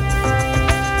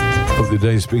 hope the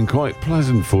day's been quite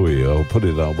pleasant for you. I'll put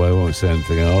it that way. I won't say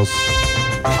anything else.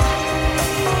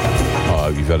 I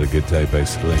hope you've had a good day,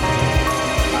 basically.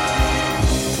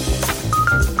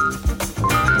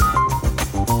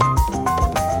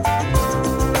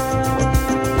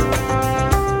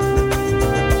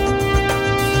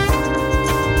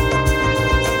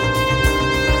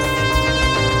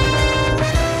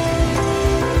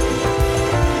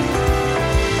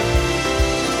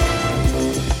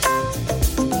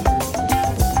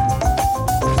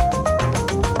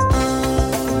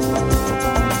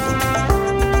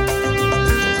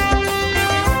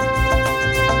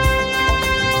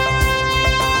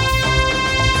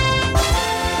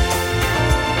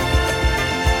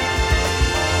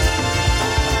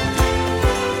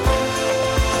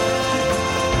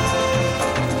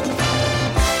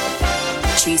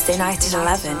 Tuesday night at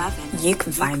 11, you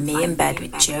can find me in bed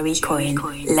with Joey Coyne.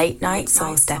 Late night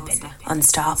soul stepping on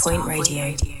Starpoint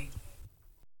Radio.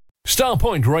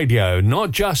 Starpoint Radio,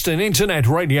 not just an internet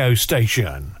radio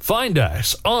station. Find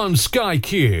us on Sky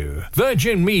Q,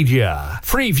 Virgin Media,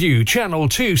 Freeview Channel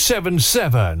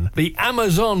 277, the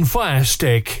Amazon Fire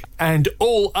Stick, and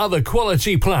all other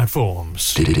quality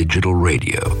platforms. Digital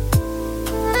radio.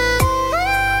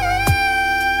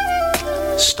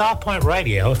 Starpoint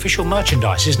Radio official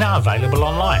merchandise is now available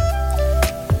online.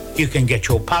 You can get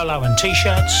your polo and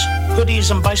t-shirts, hoodies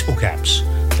and baseball caps.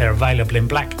 They're available in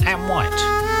black and white.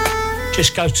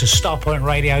 Just go to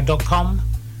starpointradio.com,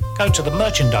 go to the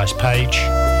merchandise page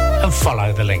and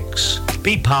follow the links.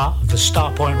 Be part of the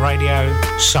Starpoint Radio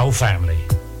Soul family.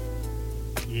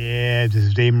 Yeah, this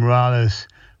is Dave Morales.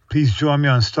 Please join me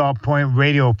on Starpoint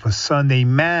Radio for Sunday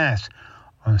Mass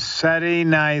on Saturday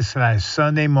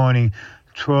night/Sunday morning,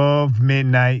 12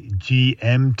 midnight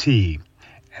GMT.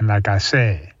 And like I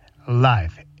said,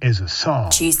 life is a song.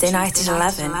 Tuesday night at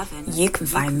 11, you can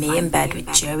find me in bed with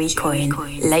Joey Coyne.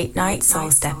 Late night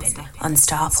soul stepping on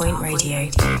Starpoint Radio.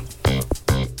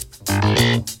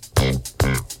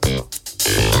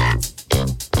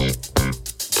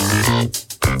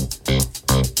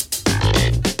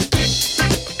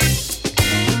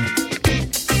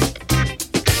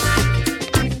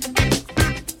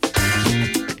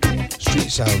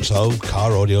 Street Sounds Home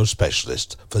car audio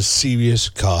specialist for serious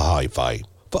car hi-fi.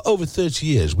 For over 30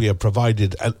 years, we have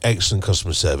provided an excellent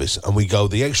customer service and we go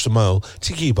the extra mile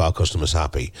to keep our customers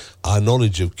happy. Our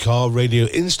knowledge of car radio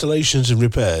installations and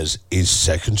repairs is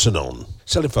second to none.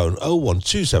 Telephone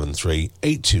 01273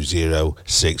 820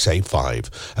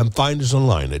 685 and find us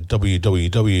online at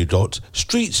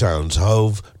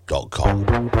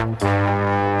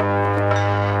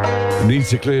www.streetsoundshove.com. Need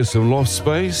to clear some loft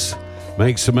space?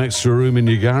 Make some extra room in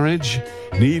your garage?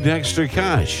 Need extra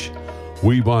cash?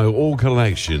 We buy all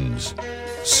collections,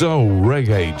 soul,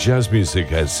 reggae, jazz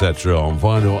music, etc. on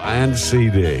vinyl and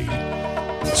CD.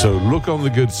 So look on the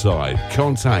good side.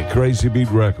 Contact Crazy Beat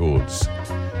Records.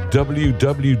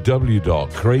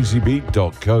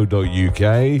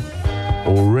 www.crazybeat.co.uk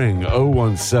or ring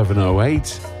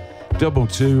 01708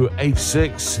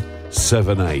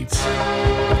 228678.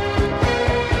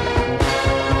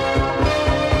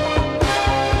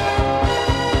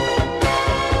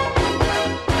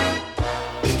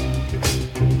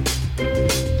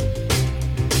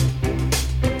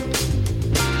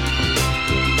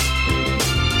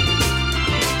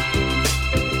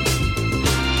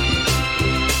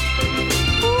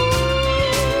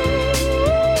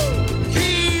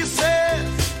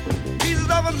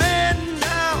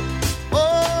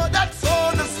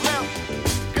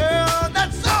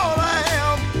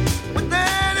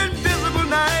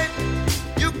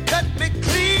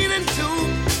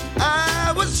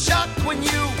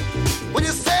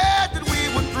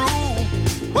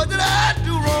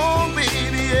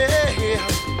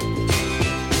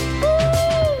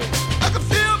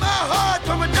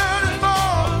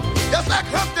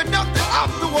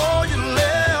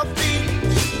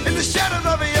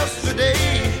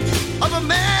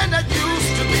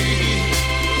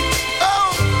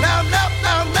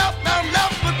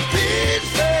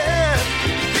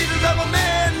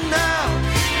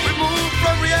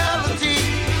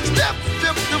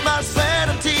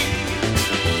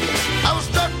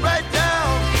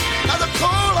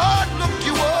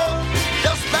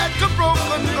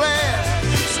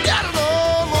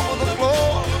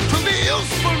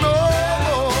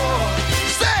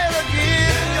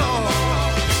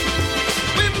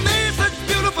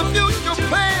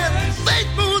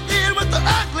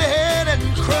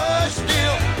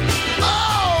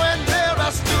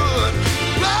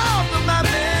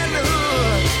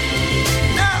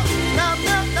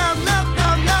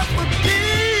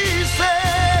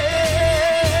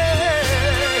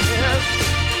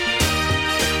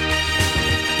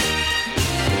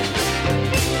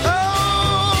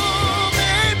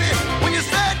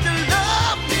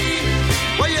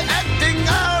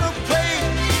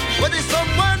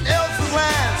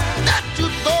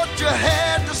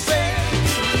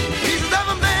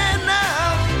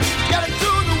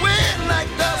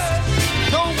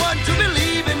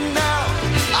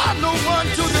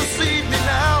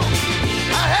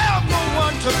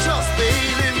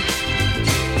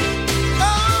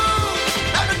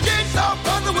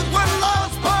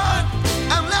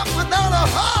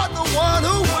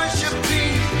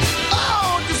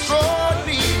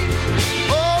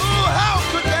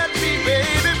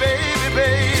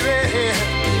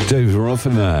 David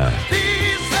Rothenberg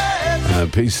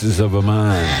and Pieces of a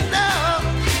Man.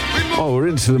 Oh, Well, we're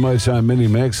into the Motown Mini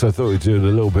Mix. I thought we'd do it a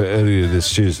little bit earlier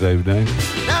this Tuesday evening.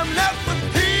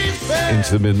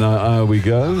 Into the midnight hour we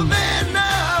go.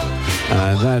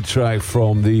 And that track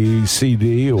from the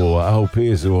CD, or LP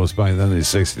as it was back then in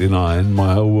 69,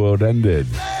 My Whole World Ended.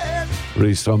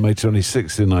 Released on May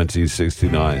 26th in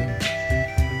 1969.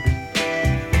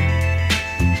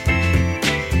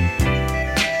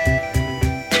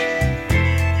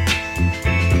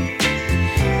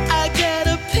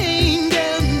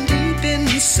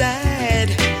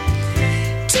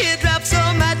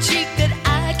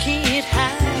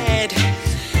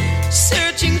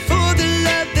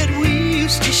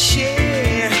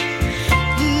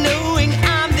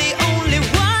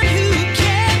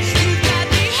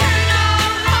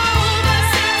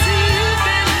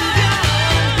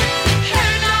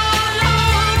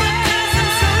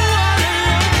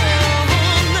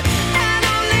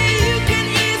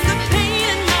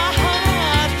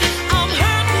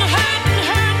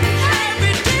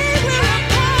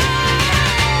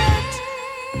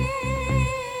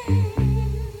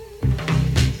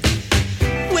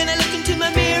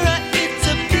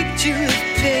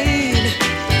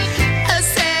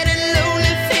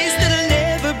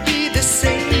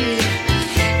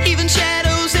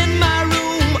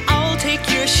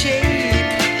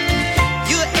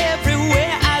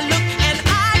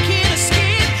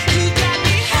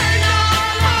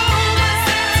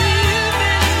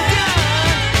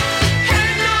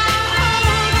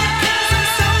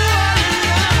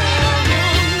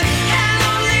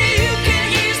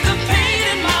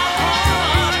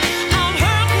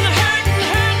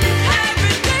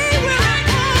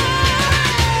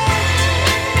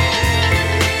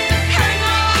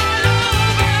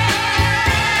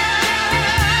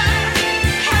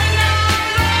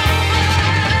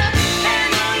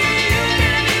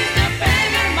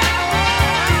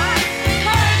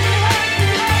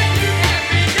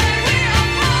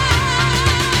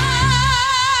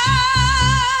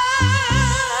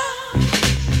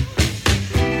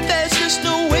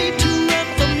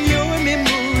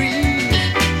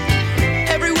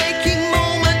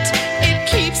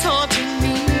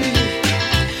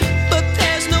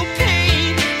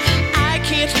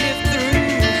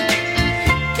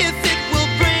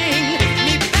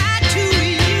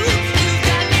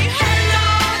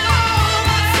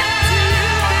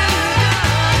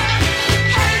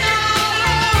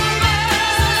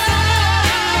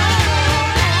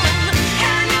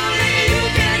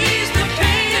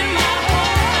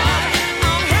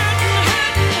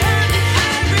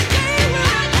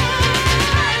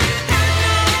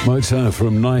 Motown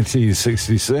from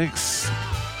 1966,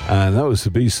 and that was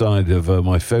the B-side of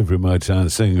my favourite Motown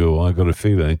single, I Got a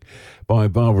Feeling, by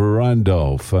Barbara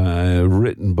Randolph,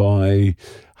 written by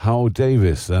Howard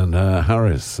Davis and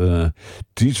Harris,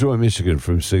 Detroit, Michigan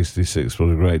from 66. What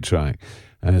a great track.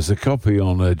 And there's a copy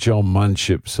on John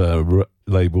Manship's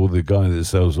label, the guy that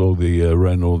sells all the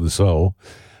Red Northern Soul,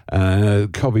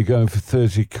 copy going for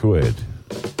 30 quid.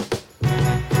 Never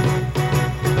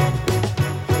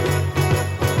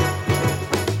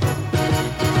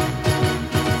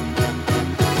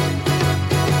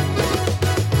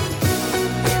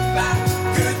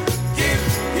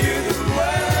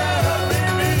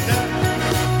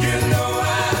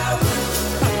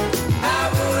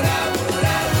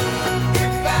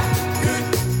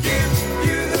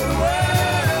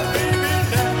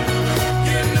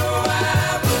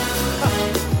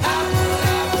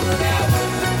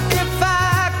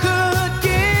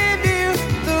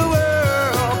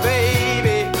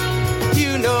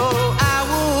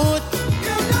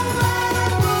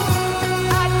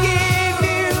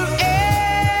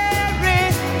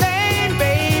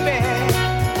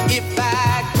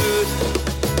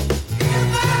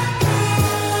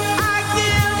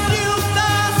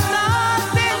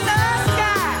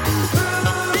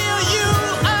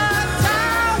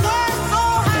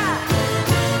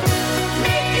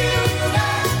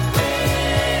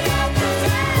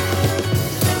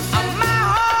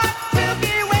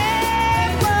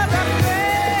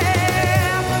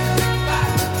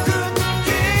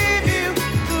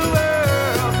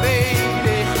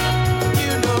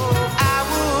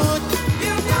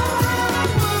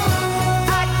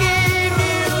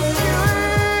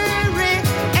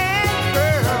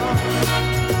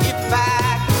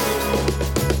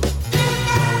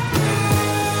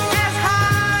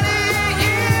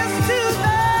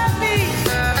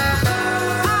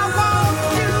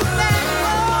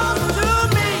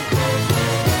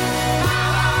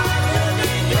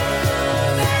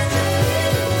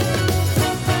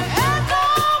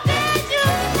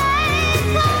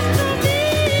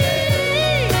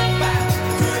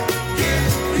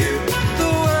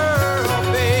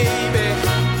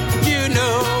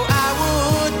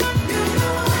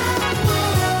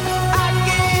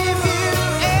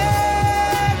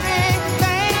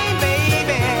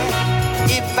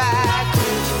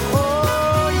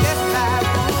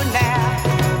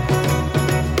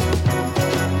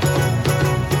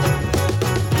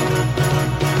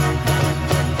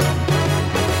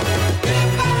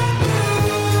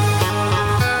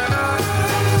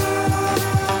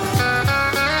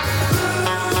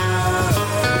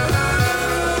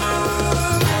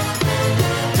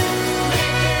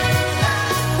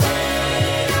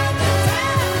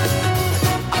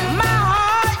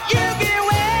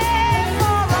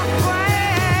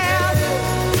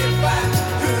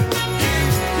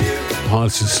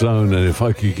Hearts of Stone and If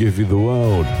I Could Give You the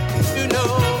World.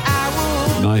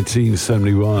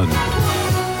 1971.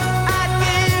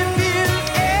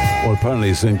 Well, apparently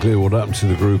it's unclear what happened to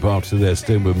the group after their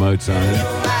stint with Motown,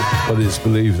 but it's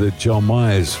believed that John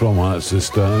Myers from Hearts of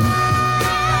Stone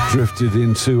drifted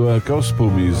into gospel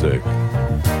music.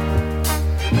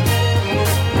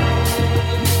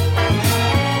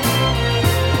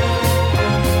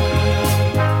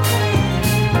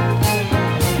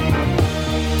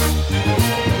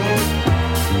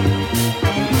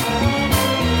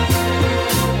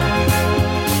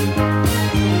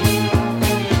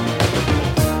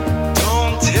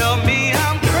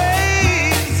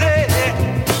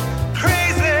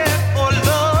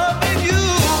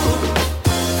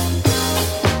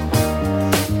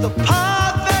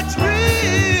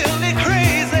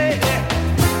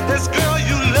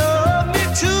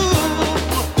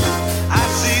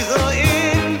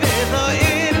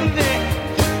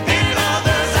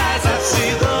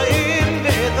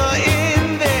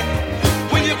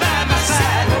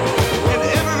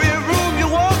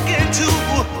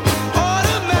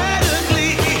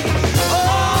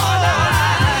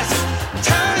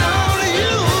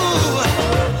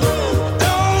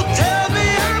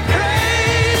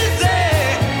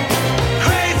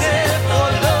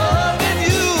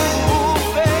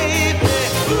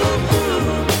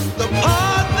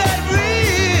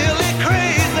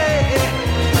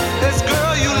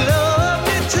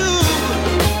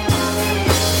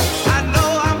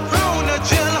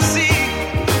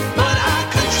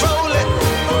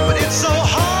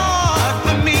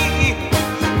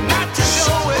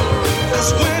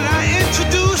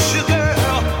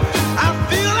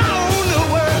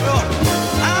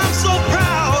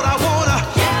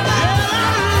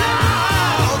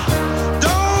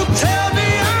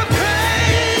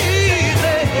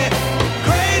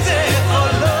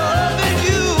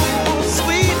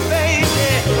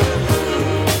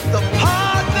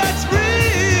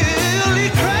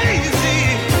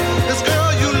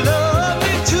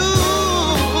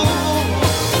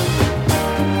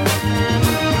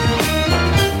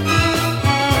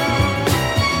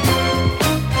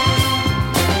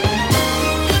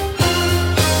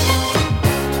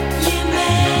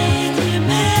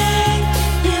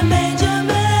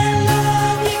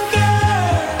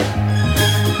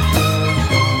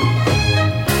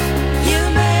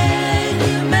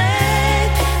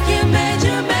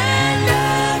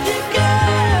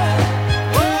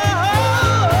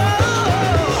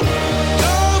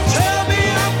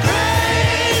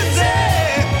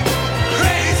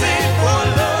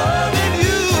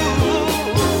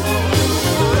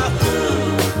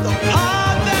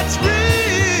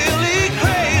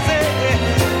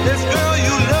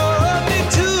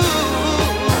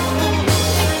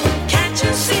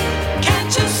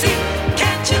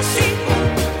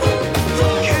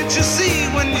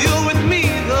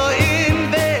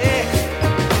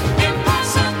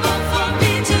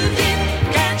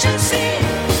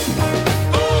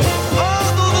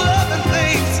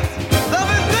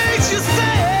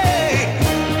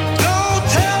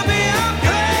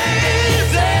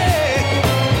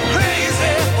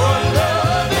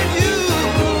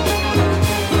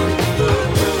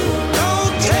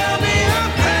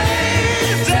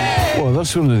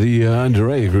 That's one of the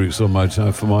underrated groups on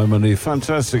Motown for my money.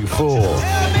 Fantastic Four.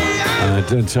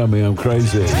 Don't Tell Me I'm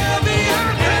Crazy.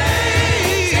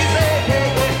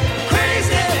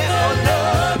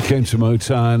 Came to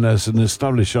Motown as an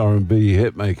established R&B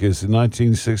hitmakers in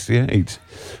 1968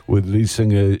 with lead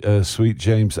singer Sweet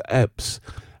James Epps,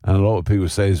 and a lot of people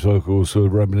say his vocals were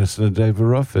reminiscent of David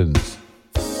Ruffin's.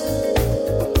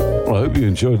 Well, I hope you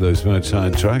enjoyed those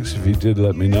Motown tracks. If you did,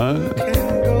 let me know.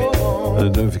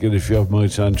 And don't forget, if you have a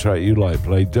Motown track you like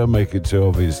played, don't make it too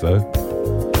obvious though.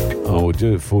 I will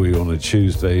do it for you on a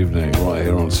Tuesday evening right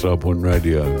here on Starpoint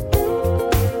Radio,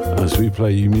 as we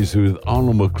play you music with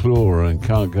Arnold McClure and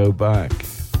Can't Go Back.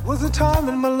 Was a time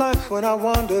in my life when I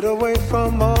wandered away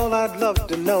from all I'd loved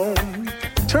to know.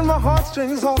 Turned my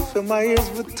heartstrings off and my ears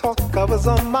would talk. I was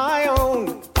on my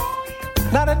own.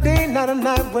 Not a day, not a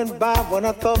night went by when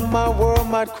I thought my world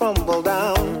might crumble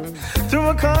down. Threw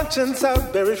my conscience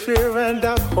out, buried fear and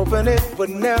doubt, hoping it would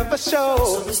never show.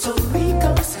 So the story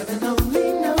goes, heaven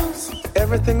only knows.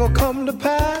 Everything will come to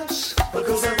pass. What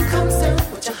goes up comes down,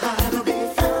 what you hide will be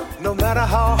found. No matter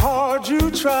how hard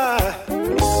you try,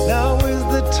 now is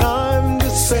the time to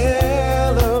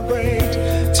celebrate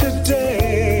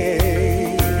today.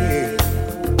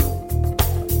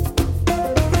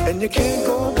 And you can't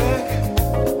go back,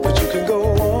 but you can go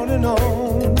on and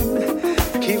on.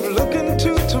 Keep looking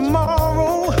to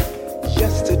tomorrow.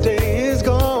 Yesterday is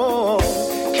gone.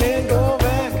 Can't go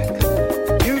back,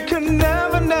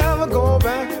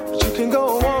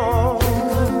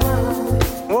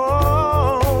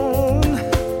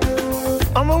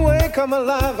 come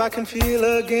alive, I can feel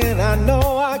again. I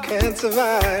know I can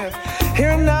survive.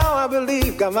 Here and now I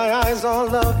believe, got my eyes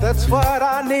on love, that's what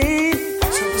I need.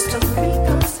 So the story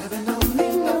goes, heaven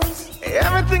only knows.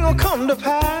 Everything will come to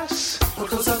pass. What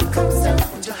goes up comes down,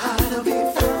 what you hide will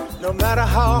be found. No matter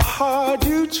how hard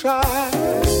you try,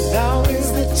 now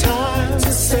is the time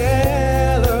to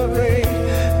celebrate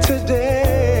today.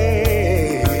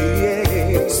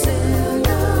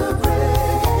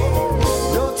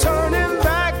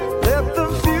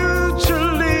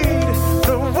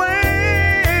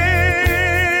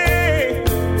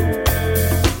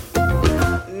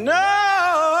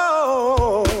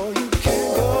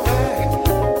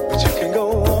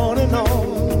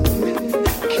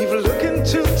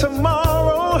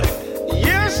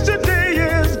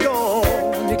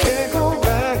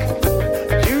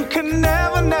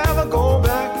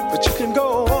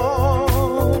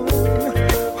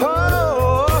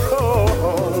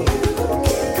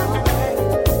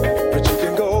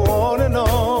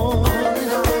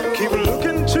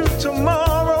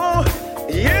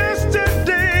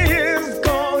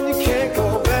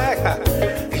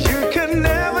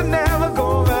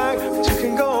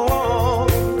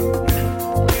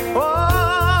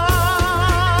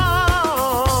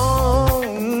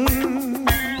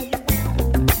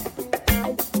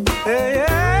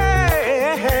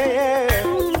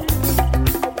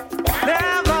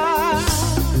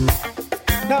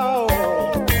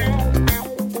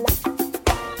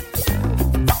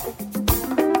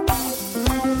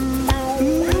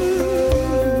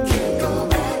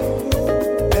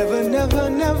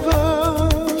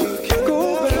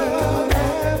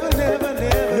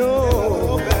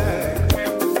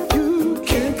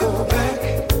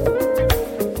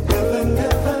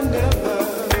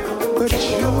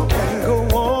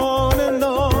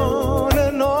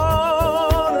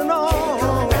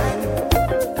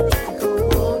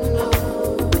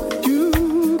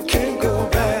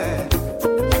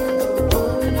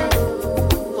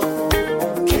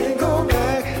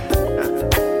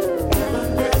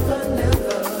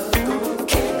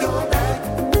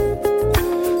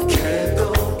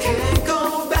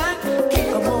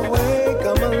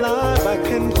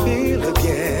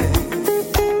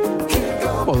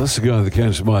 That's a guy that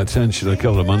came to my attention a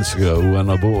couple of months ago when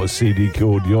I bought a CD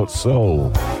called Yacht Soul,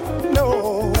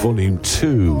 Volume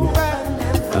 2.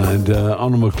 And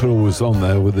Anna McClure was on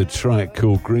there with a track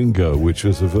called Gringo, which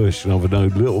was a version of an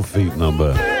old Little Feat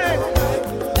number,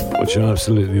 which I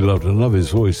absolutely loved. I love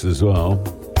his voice as well.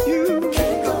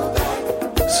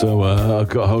 So I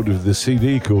got hold of the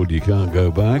CD called You Can't Go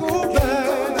Back.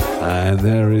 And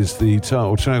there is the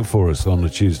title track for us on a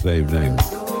Tuesday evening.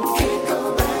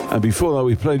 And before that,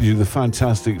 we played you the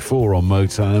Fantastic Four on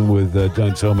Motown with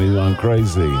Don't Tell Me I'm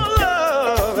Crazy.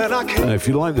 If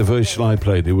you like the version I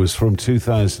played, it was from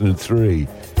 2003,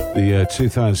 the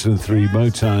 2003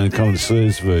 Motown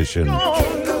Connoisseurs version,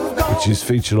 which is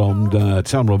featured on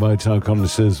Tamla Motown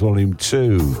Connoisseurs Volume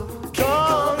 2.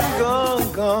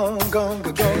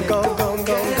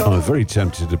 I'm very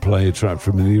tempted to play a track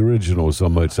from the originals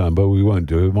on Motown, but we won't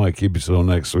do it. We might keep it till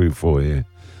next week for you.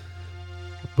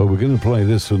 But we're going to play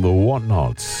this from the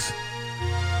Whatnots.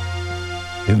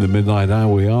 In the midnight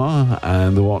hour we are,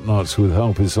 and the Whatnots with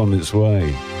Help is on its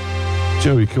way.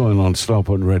 Joey Coyne on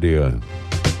Starpoint Radio.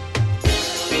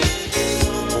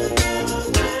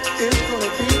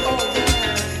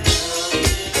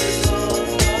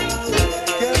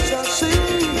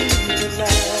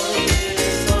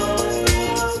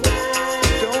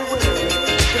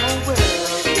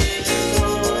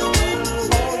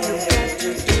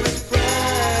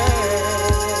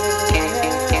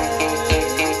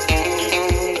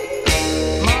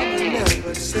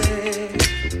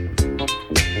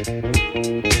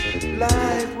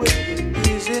 Life will be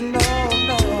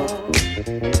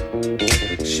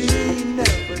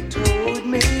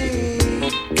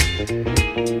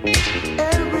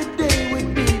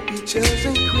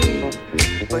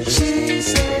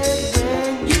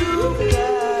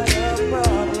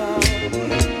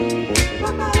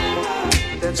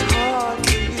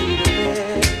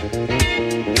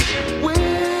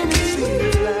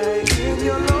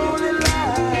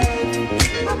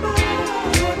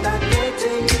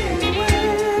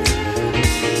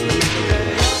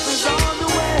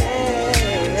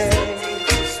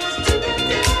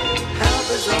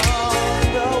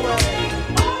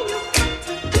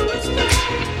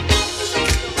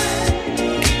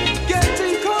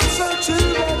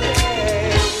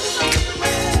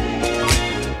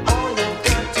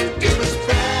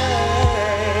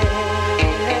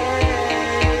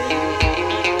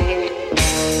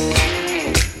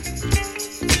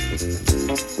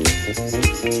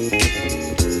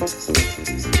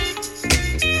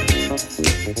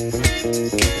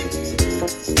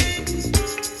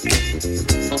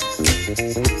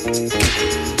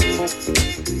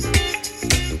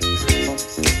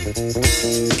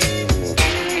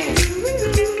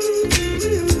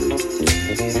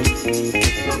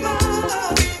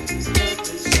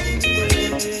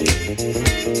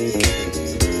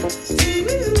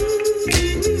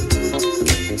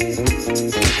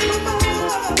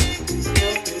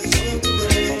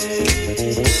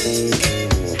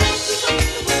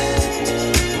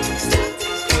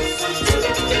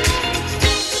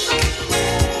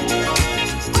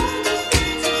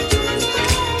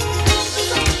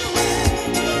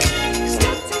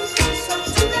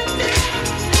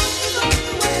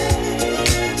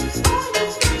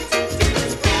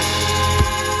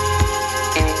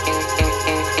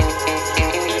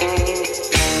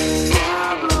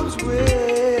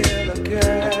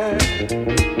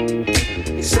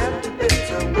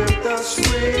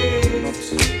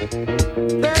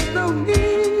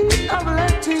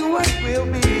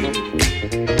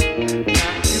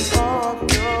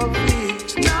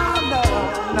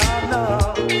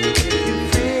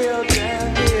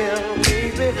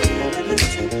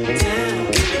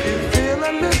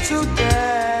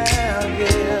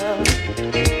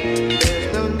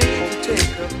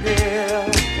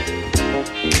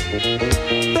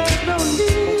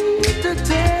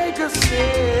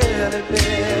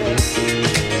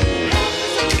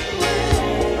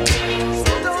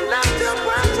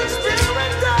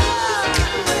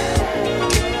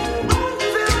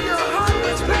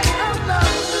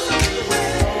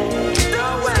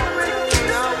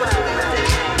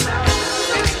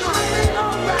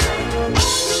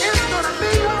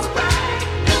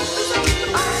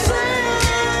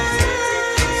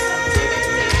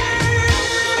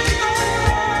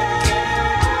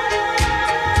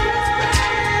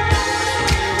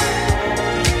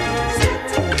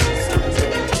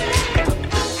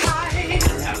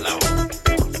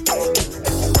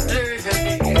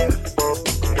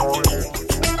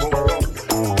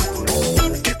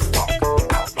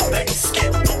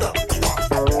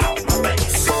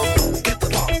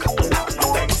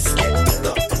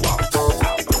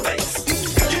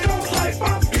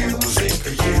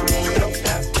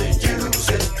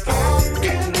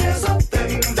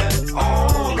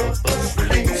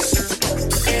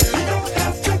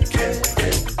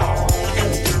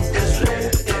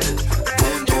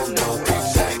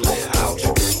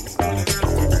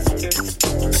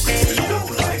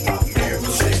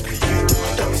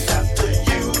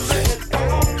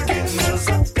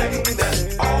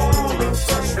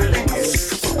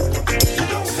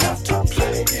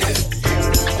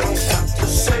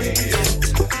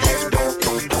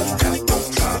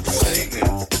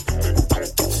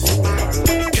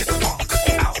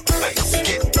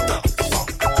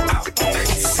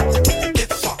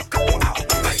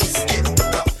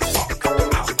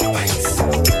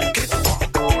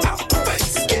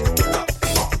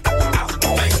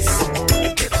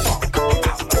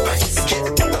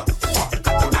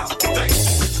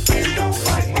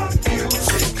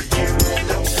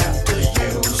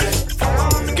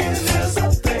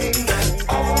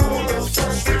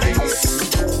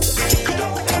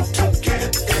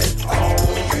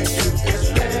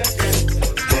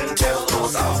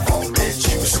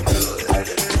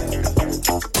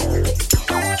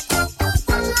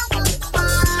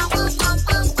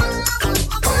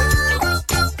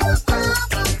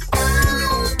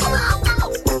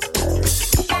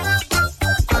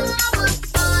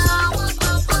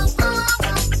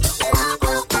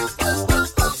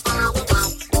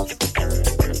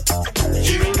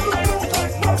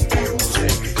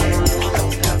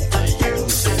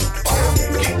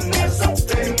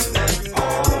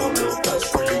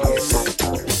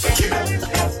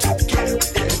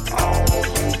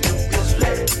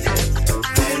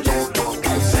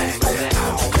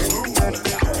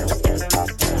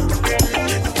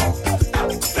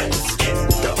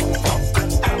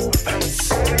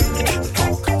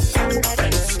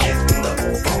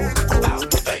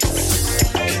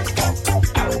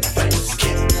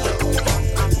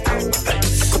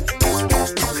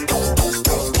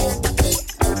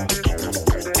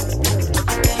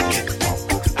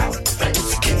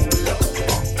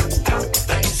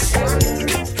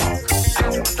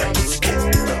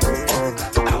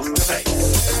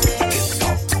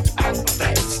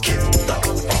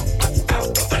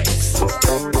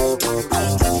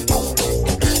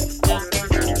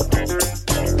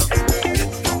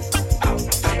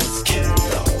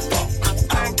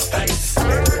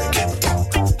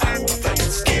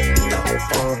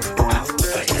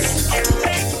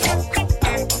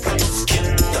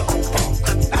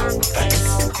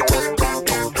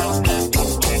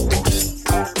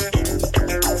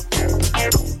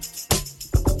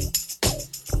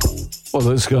Well,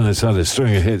 those guys had a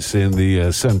string of hits in the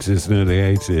 70s and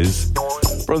early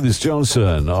 80s. Brothers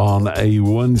Johnson on a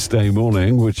Wednesday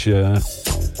morning, which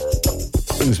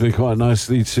brings me quite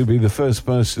nicely to be the first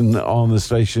person on the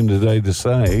station today to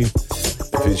say,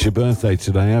 if it's your birthday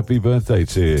today, happy birthday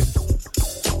to you.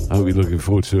 I hope you're looking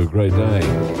forward to a great day.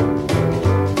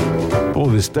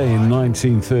 Born this day in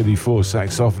 1934,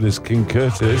 saxophonist King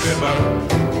Curtis.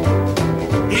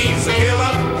 He's a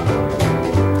killer.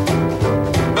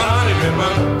 The honey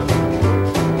river.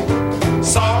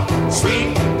 Soft,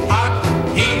 sweet, hot.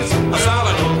 He's a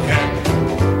solid old cat.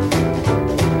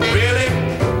 Really?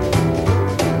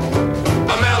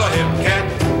 A mellow hip cat.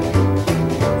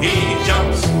 He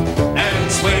jumps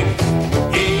and swings.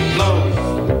 He blows.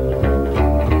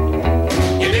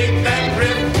 You dig that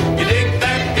rip. You dig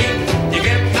that beat. You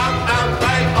get knocked out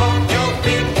right off your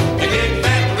feet. You dig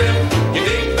that rip. You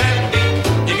dig that beat.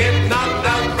 You get knocked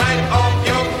out right off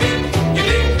your feet. You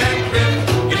dig that rip.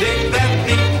 You dig that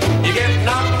beat. You get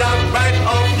knocked out right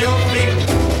off your feet.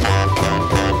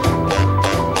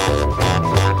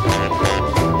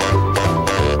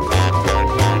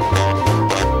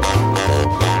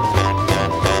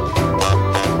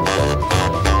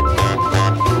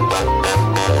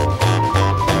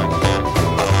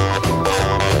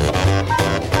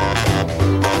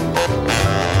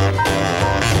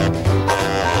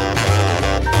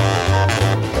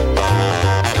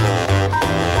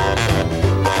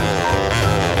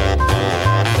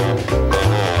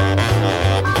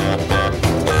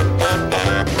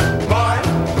 Boy,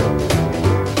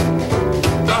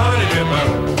 the honey dripper,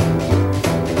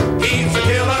 he's a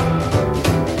killer.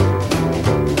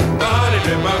 The honey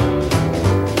dripper,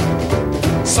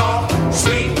 soft,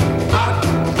 sweet, hot,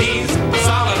 he's a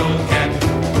solid old cat.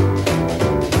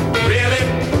 Really,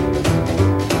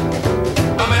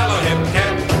 a mellow hip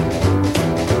cat.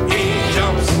 He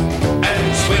jumps and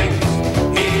swings,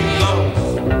 he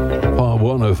blows. Part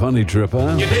one of Honey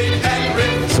Dripper. You dig that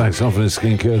rip, Saxophonist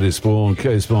King Curtis, born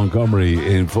Case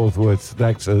Montgomery in Fort Worth,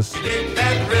 Texas. dig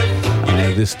that rip.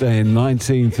 This day in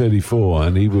 1934,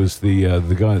 and he was the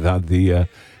guy that had the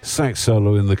sax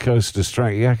solo in the Coaster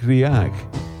track Yakety Yak.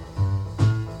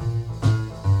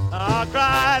 I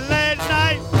cried last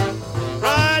night,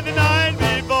 cried the night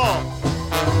before.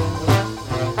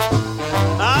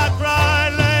 I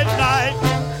cried last night,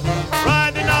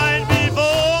 cried the night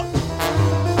before.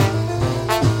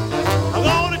 I'm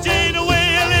gonna change the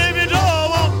way I live it, oh, I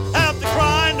won't have to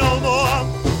cry no more.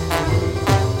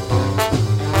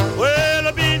 Well,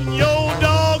 I've been your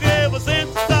dog ever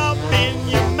since I've been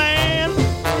your man.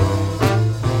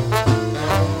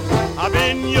 I've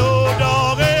been your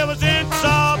dog ever since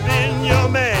I've been your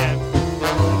man.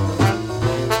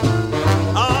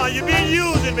 You've been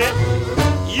using me.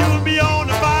 You'll be on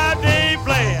the 5-day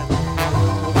plan.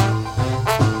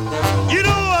 You know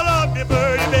I love you,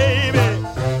 birdie, baby.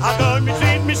 How come you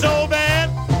treat me so bad?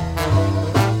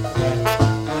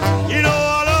 You know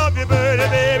I love you, birdie,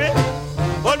 baby.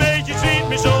 What makes you treat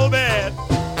me so bad?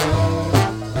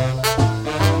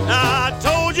 Now I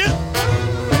told you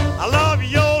I love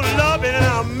your loving and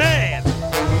I'm mad.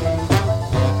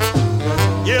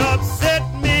 You upset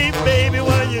me, baby,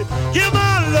 when you give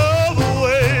my love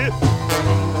away.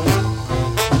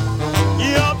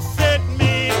 You upset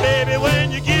me, baby,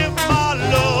 when you give my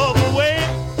love away.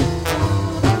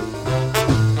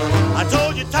 I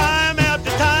told you time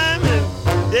after time and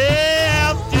day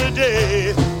after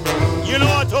day. You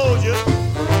know I told you.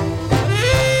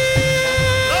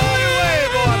 Blow it away,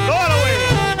 boy, blow it away.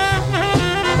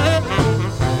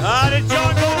 This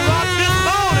joint gonna rock this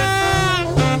morning.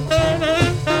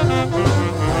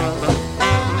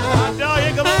 Now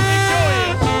here come on,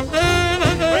 Victoria.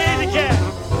 Crazy cat.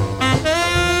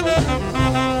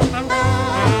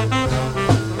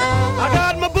 I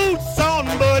got my boots on,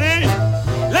 buddy,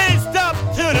 laced up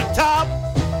to the top.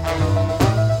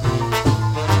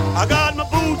 I got my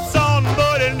boots on,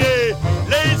 buddy, and they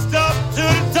laced up to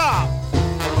the top.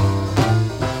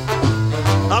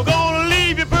 I'm gonna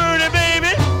leave you, birdie,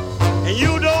 baby, and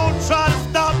you don't try to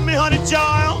stop me, honey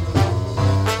child.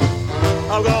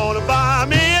 I'm gonna buy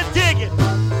me a ticket,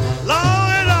 long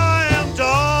as I am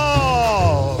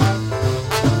tall.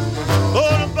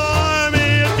 Gonna buy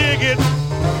me a ticket,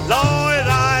 long as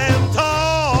I am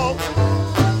tall.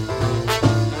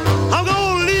 I'm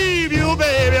gonna leave you,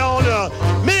 baby, on the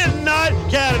midnight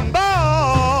cannonball.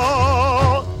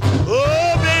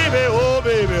 Oh, baby, oh,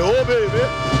 baby, oh, baby.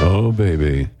 Oh,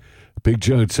 baby. Big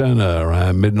Joe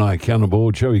Turner, Midnight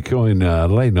Cannonball, Joey Coyne,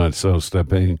 Late Night Soul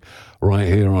Stepping, right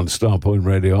here on Starpoint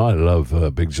Radio. I love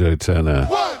Big Joe Turner.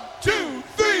 1, 2,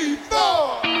 3, 4.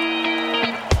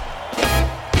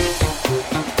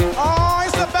 Oh,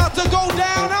 it's about to go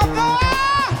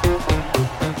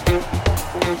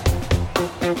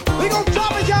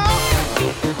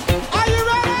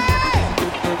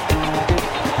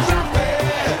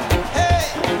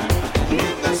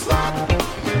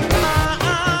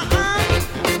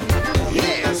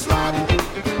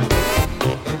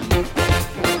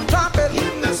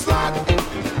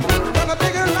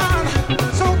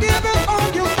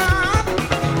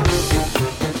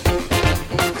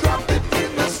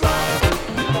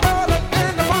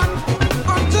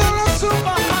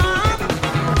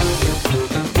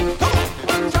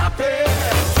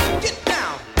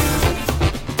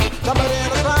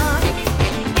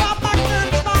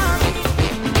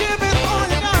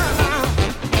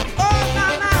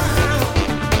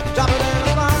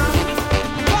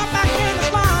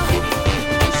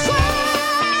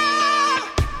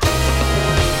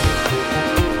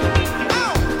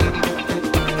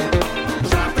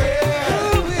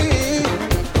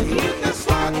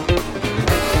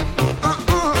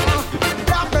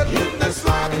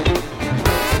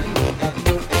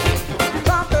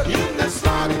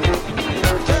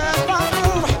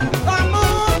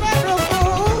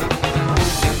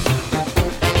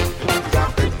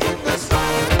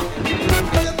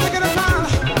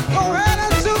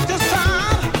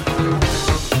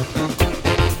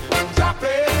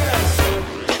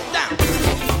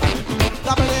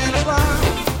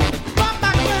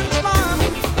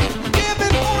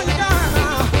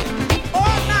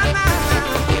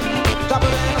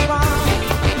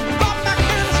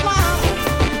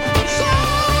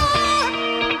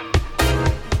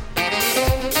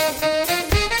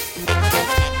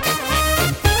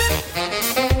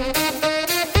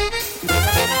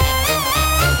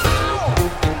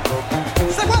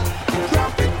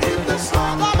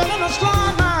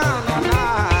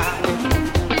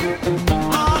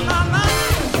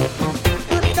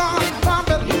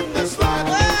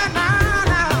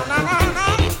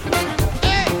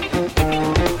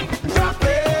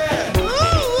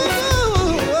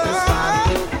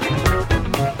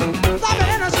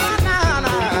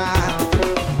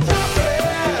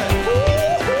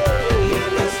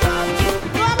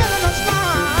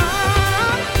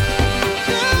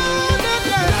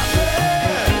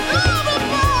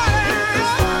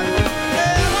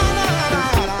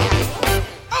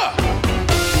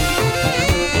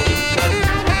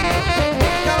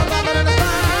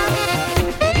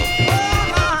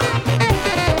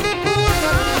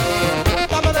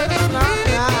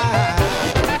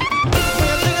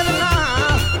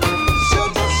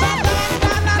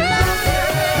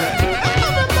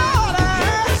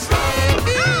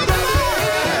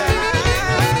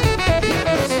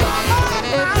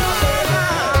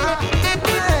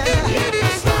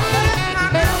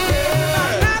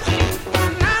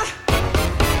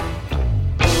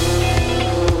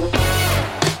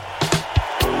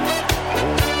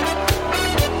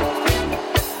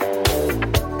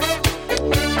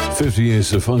 50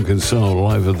 years of funk and soul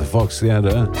live at the Fox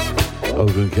Theatre,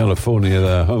 Oakland, California,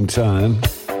 their hometown.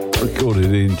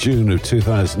 Recorded in June of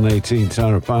 2018,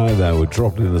 Tara Power there were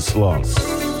dropped in the slots.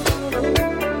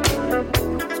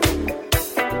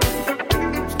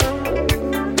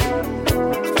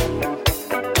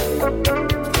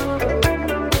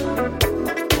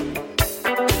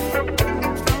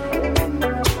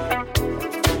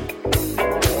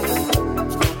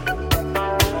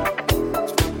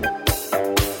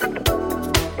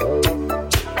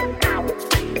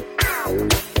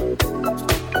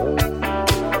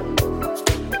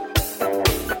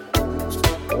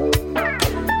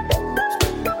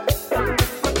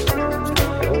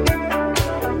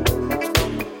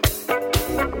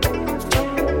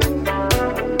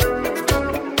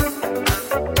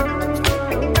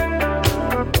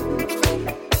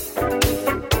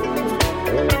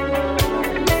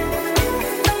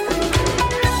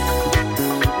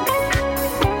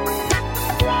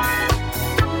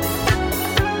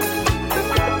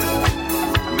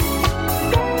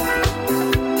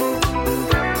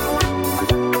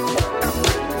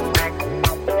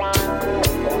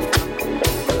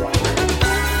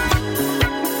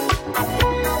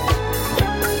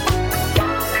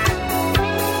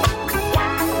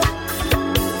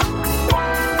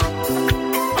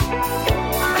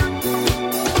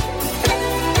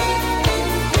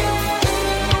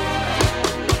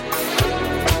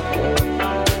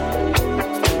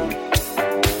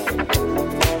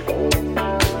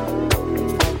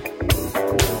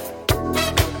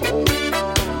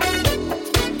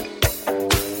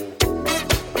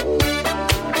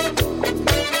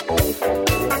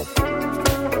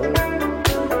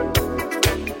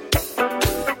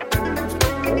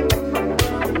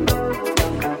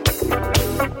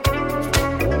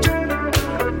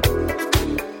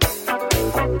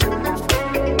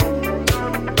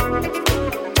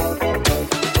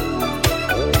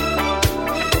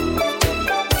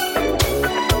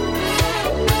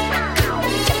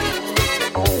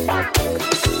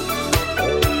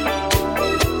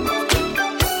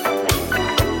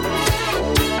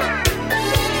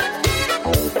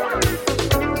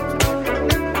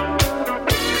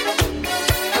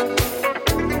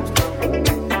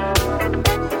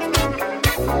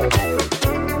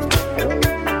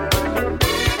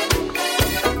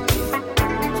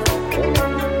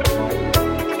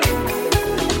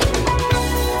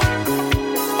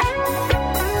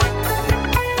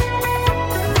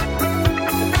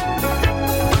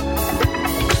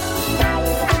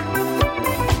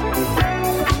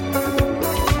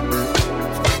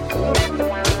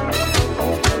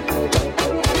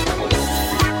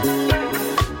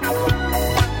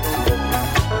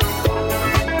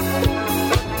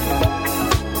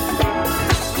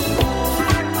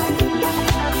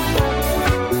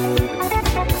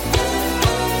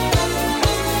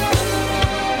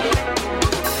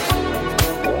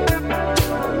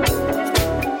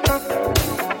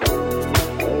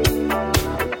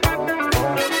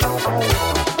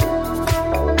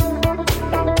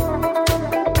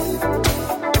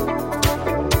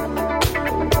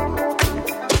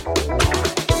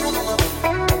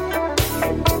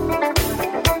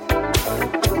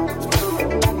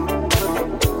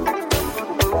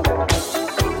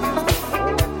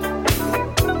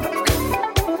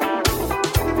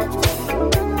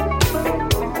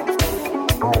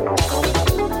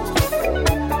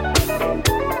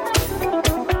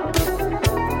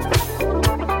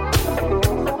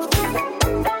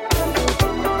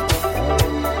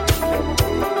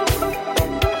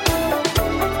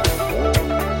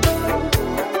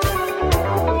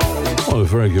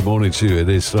 very good morning to you. It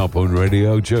is Starpoint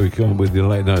Radio. Joey Cohen with your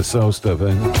late night soul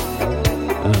stepping,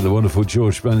 and the wonderful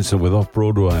George Benson with Off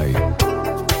Broadway.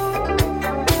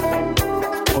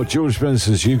 Well, George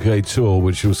Benson's UK tour,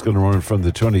 which was going to run from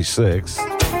the 26th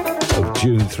of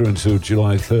June through until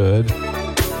July 3rd,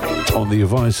 on the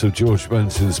advice of George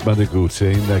Benson's medical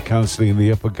team, they're cancelling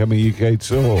the up-and-coming UK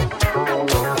tour.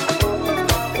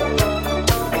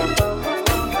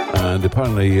 And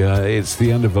apparently it's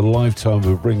the end of a lifetime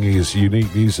of bringing us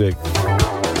unique music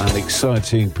and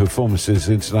exciting performances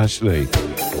internationally.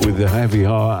 With a heavy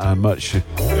heart and much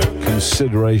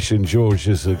consideration, George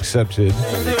has accepted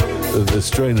that the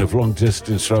strain of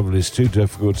long-distance travel is too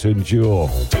difficult to endure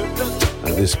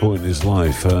at this point in his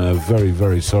life. Very,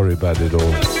 very sorry about it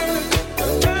all.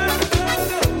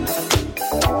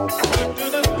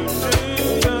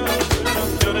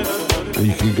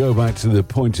 You can go back to the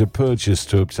point of purchase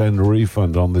to obtain a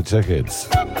refund on the tickets,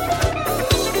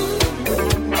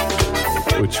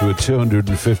 which were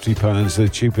 £250. The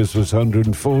cheapest was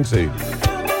 £140.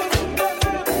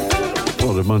 Well,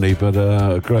 lot of money, but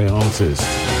a great artist.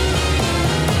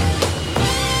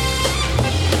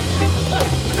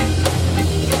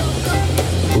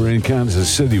 We're in Kansas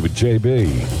City with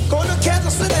JB. Going to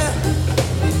Kansas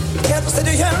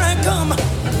City, here I come.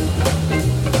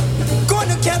 Going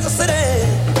to Kansas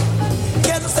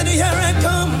City, here I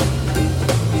come.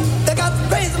 They got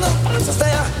crazy little foxes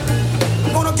there,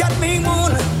 gonna get me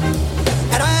one.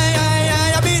 And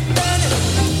I be standing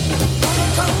on the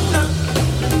corner,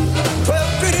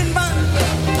 12th Street and Vine.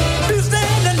 Be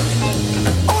standing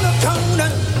on the corner,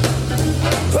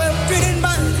 12th Street and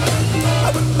Vine.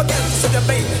 I with my Kansas City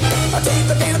baby, I take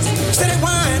the Kansas City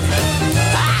wine.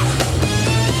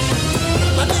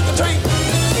 I take the train,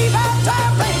 leave out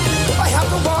time plane. If I have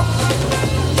to walk,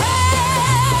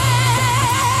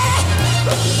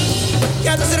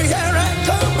 Kansas City, here I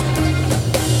come.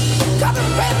 Got the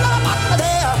red light out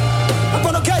there. I'm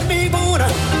gonna get me moon.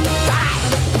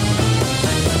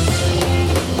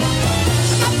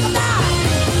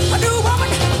 A new woman.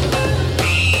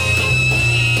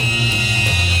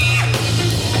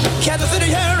 Kansas City,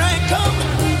 here I come.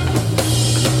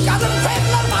 Got the red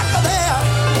light out there.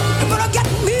 I'm gonna get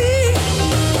me.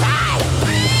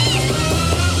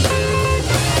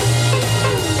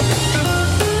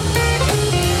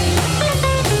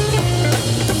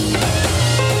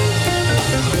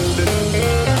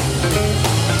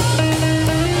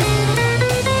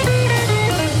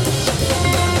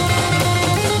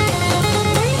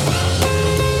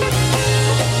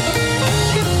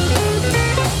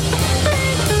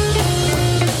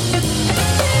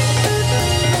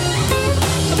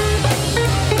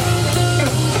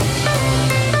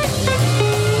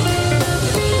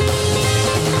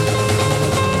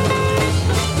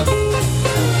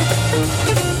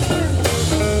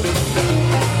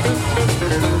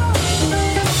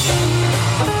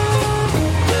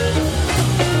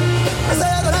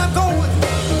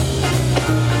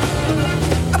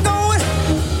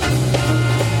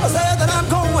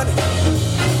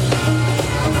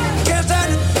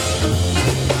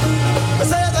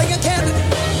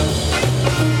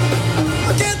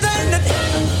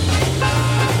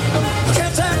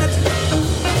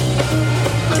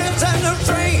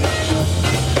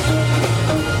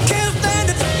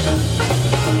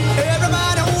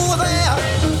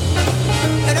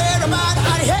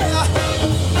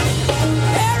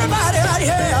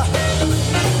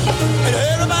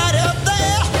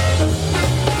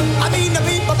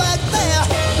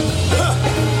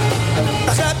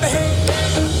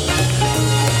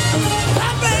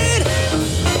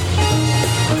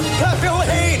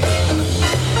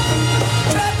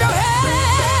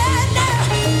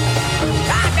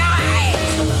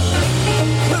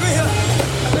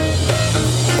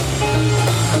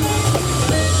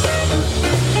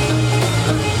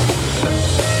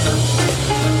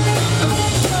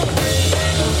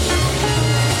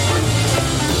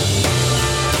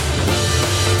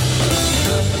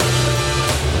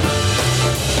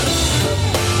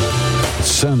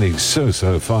 Sounding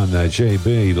so fine there,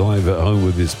 JB, live at home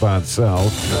with his bad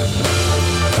self.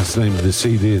 That's the name of the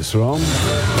CD it's from.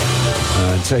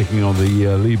 Taking on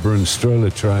the Lieber and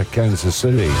Stroller track, Kansas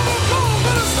City.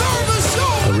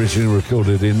 Originally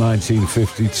recorded in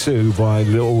 1952 by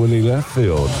Little Willie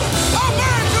Leftfield.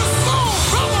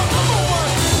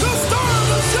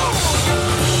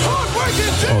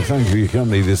 Well, thank you for your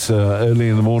company this early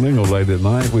in the morning or late at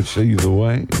night, which either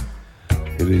way,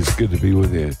 it is good to be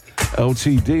with you.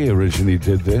 LTD originally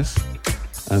did this,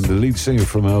 and the lead singer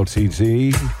from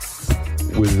LTD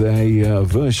with a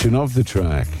version of the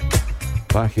track,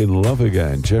 Back in Love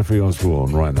Again, Jeffrey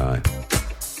Osborne, right now.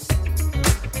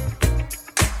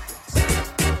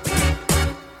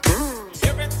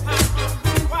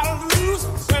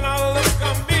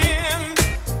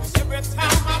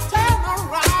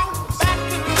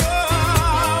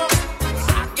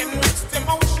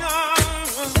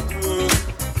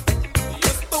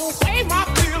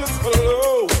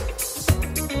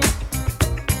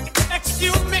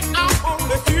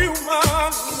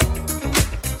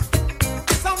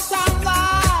 Sometimes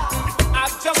I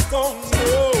just don't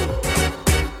know.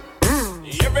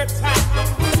 Every time I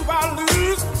move, I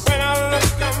lose. When I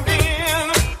look, I'm in.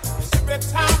 Every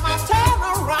time I turn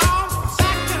around,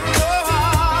 back in love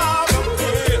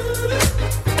again.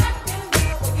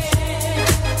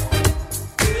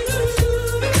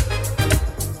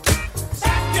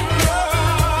 Back in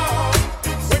love.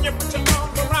 When you put your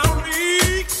arms around me,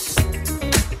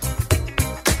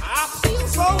 I feel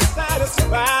so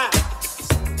satisfied.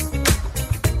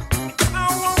 I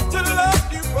want to love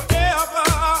you.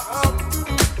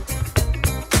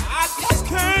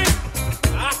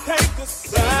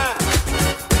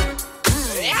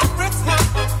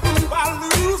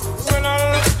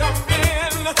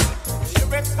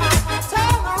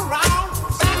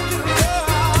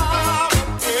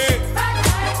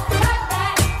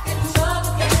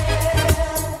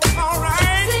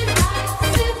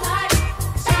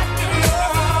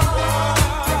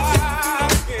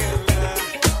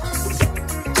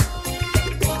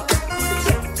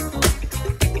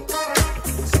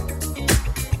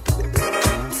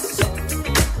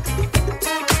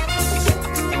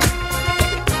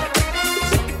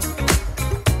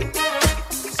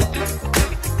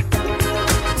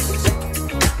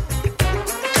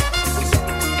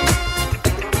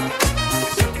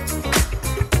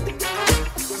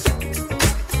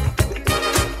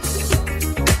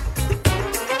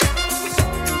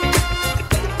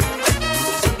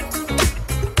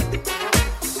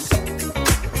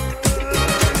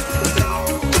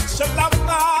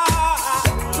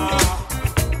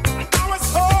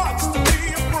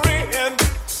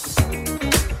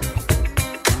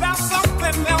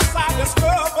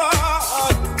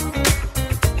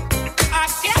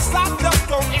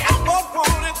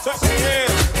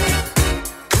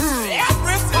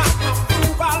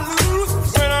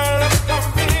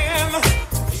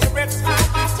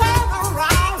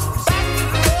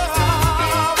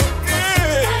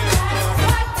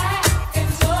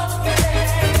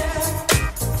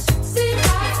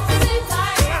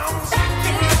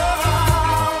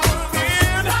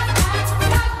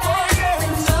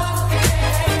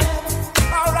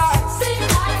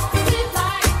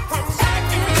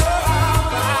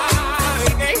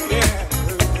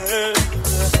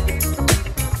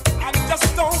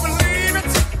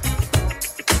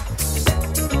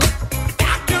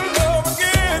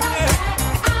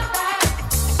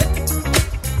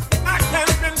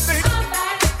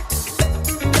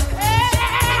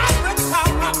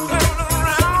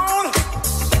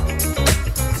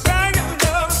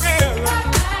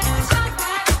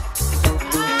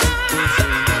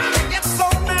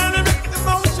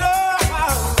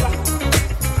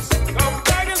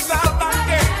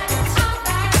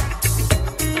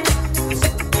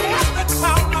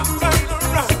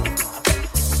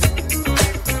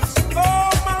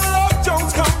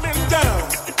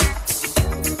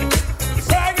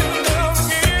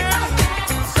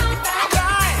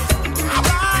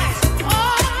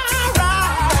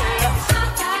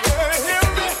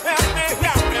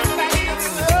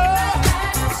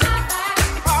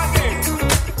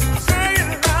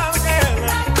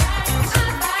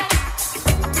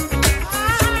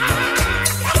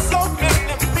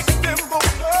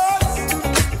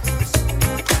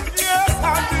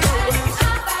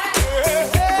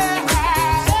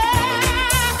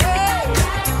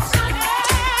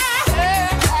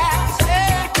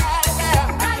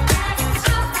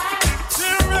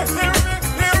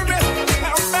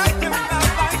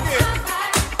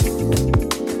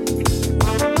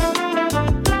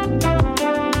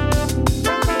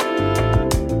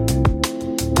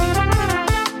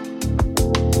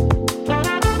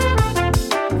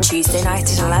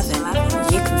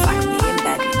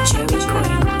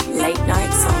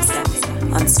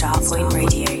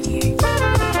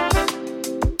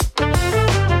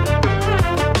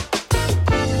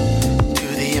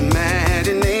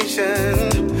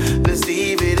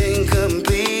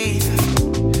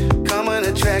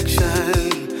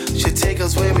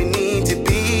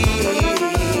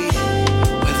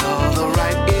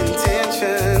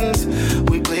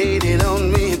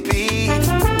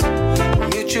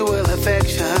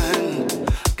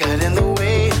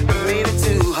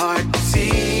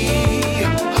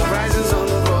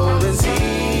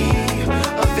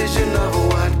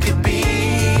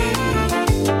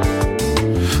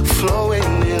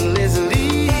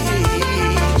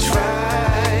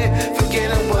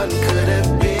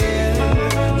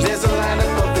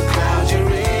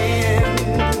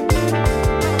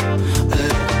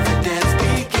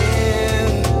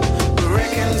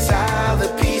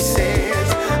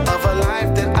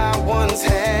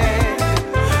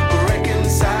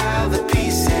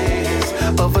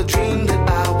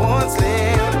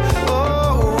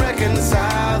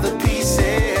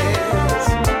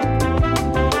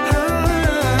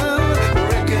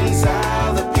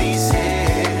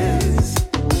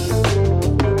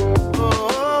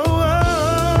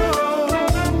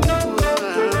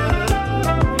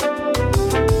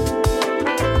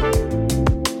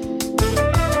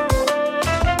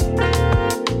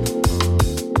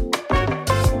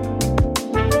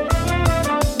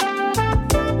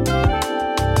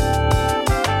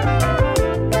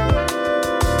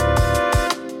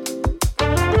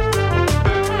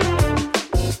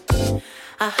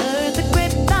 I heard the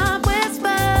grapevine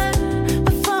whisper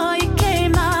before you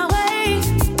came my way.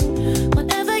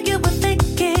 Whatever you were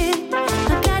thinking,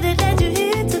 I gotta let you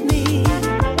into me.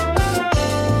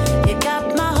 You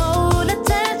got my whole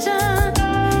attention.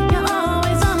 You're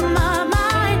always on my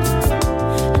mind.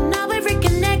 And now we're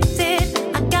reconnected.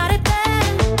 I got it there.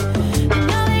 And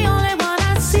you're the only one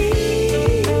I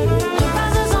see.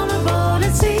 Horizons on the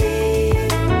rolling sea.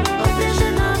 A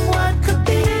vision of what could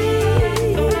be.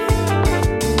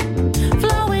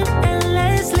 Flowing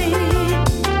endlessly.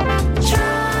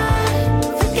 Try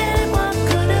forgetting what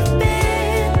could have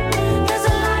been. There's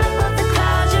a light above the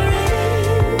clouds you're in.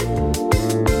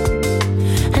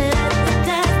 Let the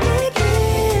dance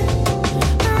begin.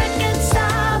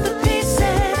 Reconcile the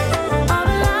pieces of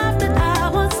a life that I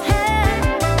once had.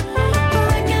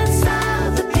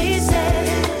 Reconcile the pieces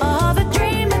of a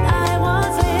dream that I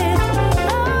once lived.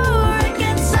 Oh,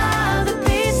 reconcile the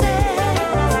pieces.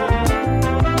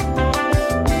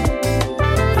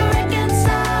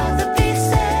 Reconcile the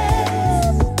pieces.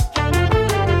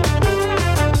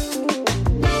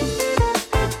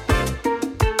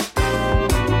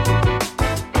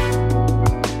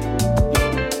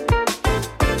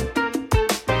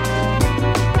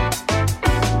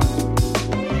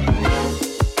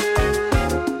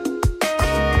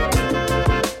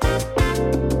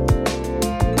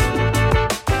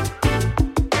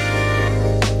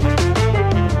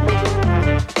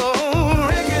 Oh,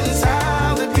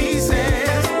 reconcile the pieces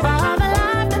Of a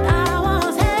life that I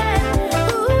once had.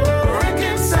 Ooh,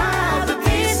 reconcile the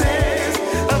pieces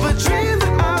of a dream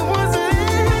that I once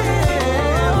lived.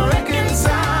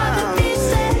 Reconcile the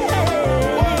pieces.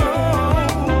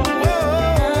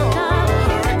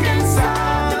 Reconcile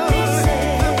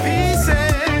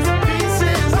the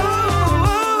pieces.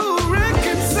 Oh,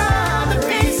 reconcile the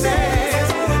pieces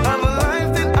of a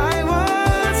life that I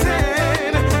once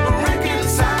had.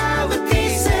 Reconcile the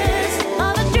pieces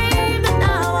of a dream that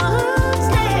I once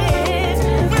lived.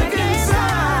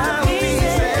 Reconcile the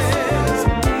pieces.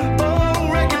 Oh,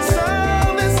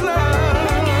 reconcile this love.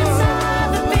 Reconcile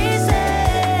the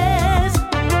pieces.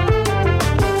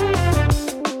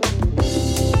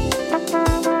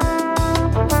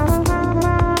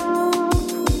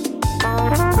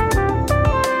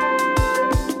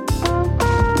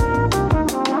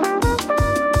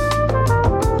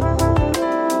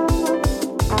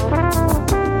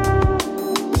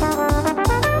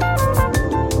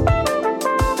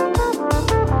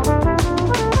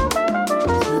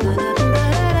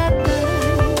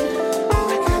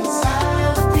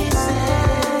 Reconcile the pieces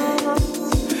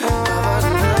of our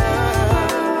love.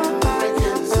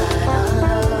 Reconcile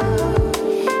love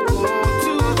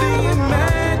to the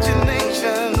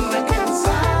imagination.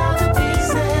 Reconcile the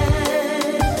pieces.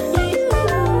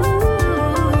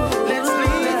 Let's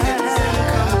leave it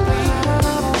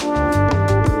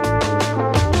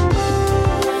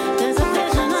There's a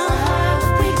vision of the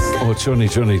pieces. Well,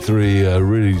 2023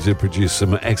 really did produce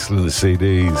some excellent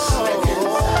CDs.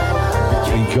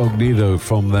 Incognito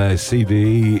from their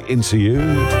CD Into You.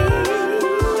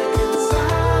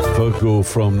 Vocal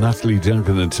from Natalie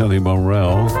Duncan and Tony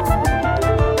Monreal.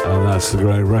 And that's the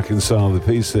great Reconcile the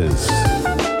Pieces.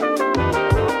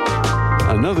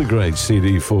 Another great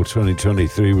CD for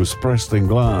 2023 was Preston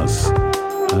Glass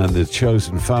and the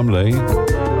Chosen Family.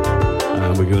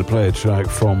 And we're going to play a track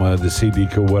from the CD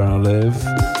called Where I Live.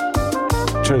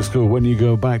 Track's called When You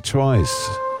Go Back Twice.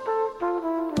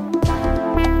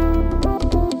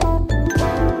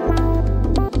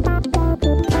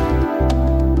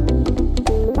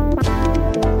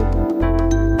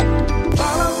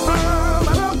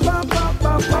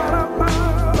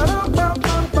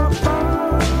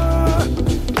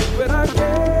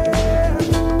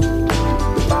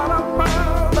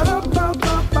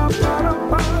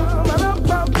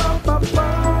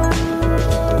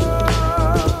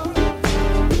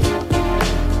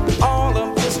 All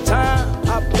of the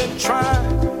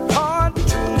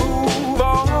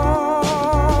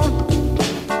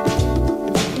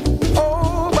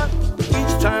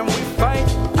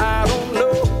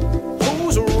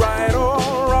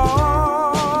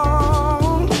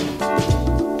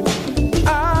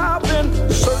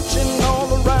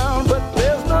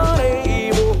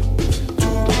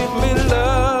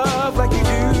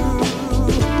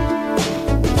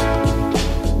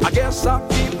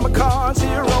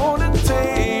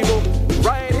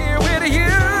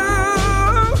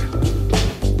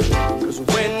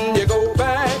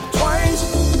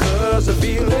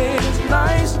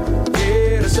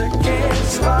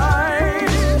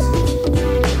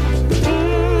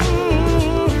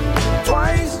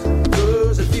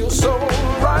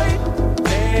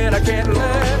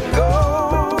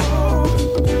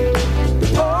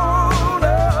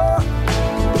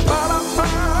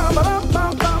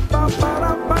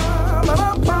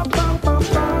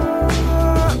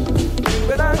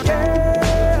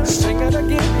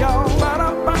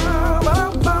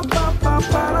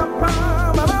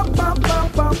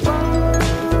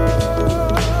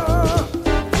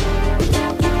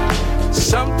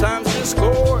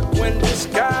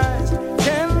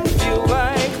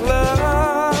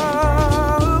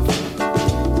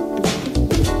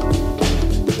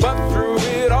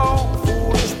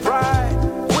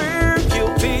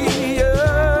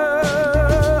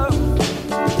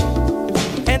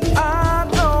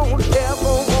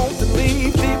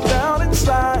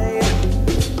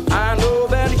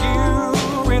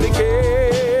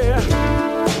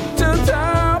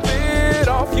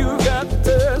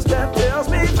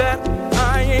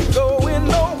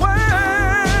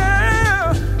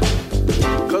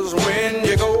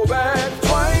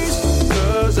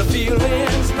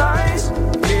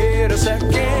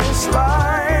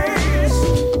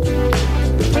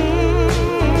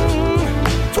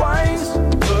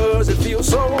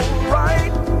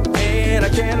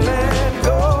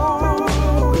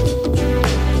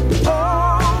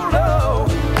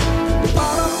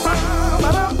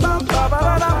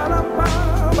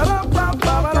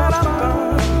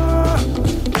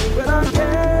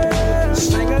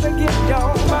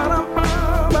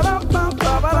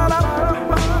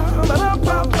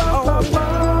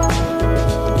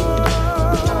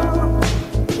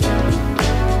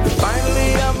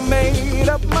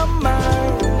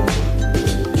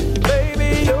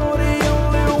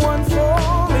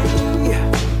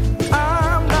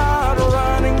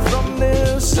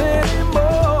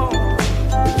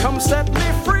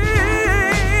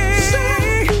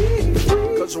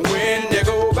you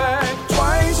go back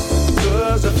twice,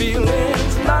 'cause the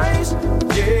feeling's nice,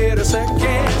 get a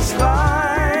second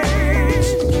slice.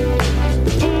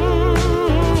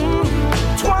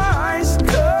 Twice,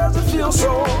 'cause it feels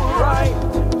so right,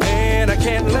 and I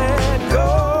can't let go.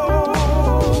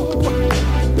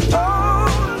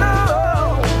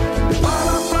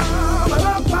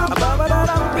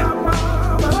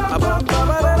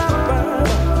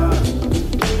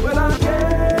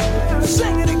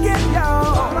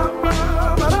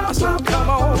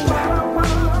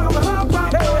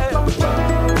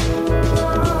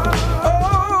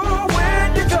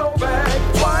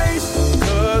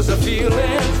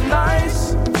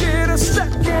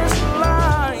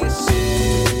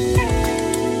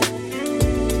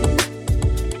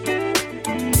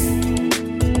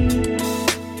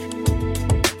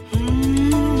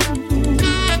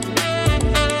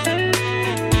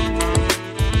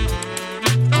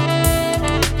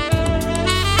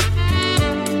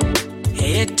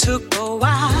 It took a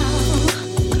while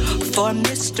for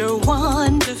Mr.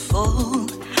 Wonderful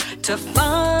to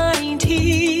find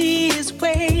his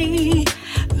way,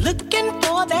 looking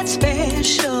for that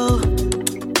special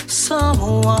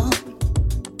someone.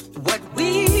 What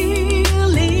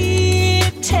will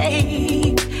it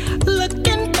take?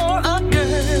 Looking for a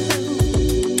girl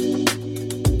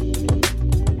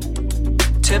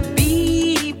to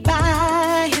be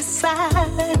by his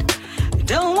side.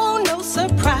 Don't want no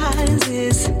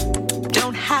surprises,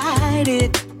 don't hide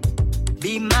it.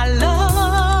 Be my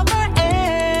lover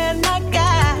and my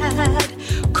guide.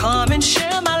 Come and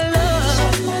share my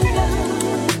love.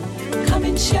 Come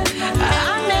and share my love.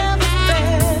 I never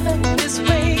felt this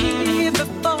way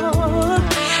before.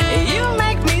 You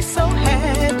make me so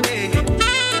happy.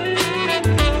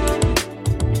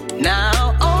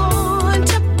 Now on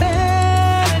to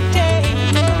better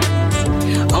days.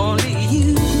 Only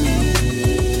you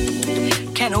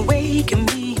can awaken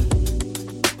me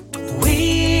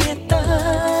with a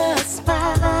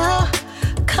smile,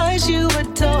 'cause you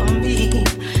adore me.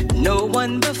 No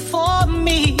one before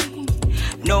me.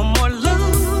 No more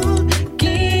looking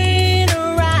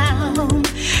around.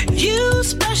 You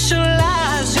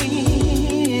specialize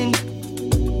in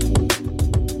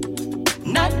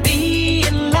not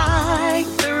being like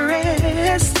the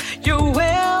rest. You're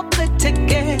well put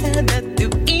together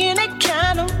through any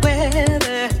kind of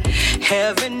weather.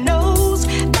 Heaven knows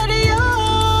that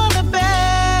you're the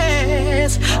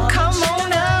best. Come on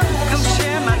up, come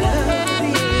share my love.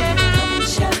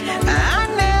 Yeah. I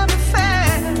never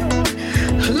felt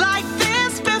like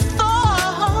this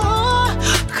before,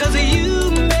 'cause you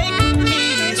make me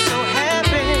so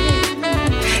happy.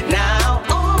 Now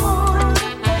on,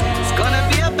 it's gonna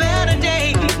be a better day.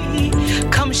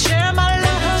 Come share my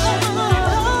love.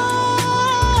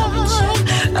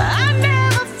 I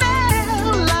never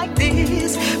felt like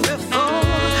this before,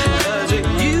 'cause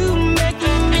you make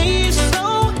me so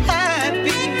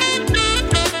happy.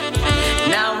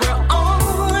 Now we're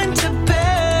on to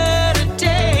better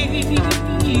days.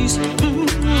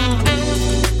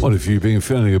 What if you've been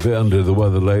feeling a bit under the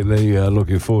weather lately?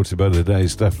 Looking forward to better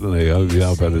days, definitely. Hope you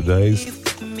are better days.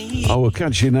 I will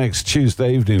catch you next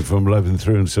Tuesday evening from 11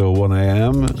 through until 1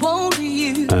 a.m. Won't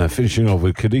you Finishing off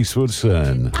with Cadiz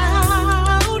Woodson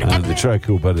and the track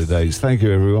called Better Days. Thank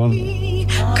you, everyone.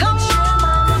 come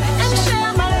on and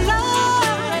share my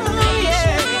love?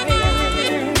 Yeah.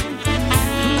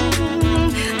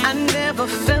 I never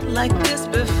felt like this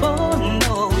before,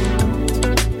 no.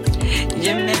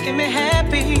 You're making me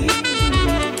happy.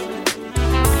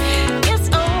 It's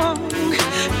on.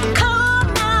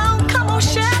 Come now, come on,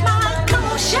 share my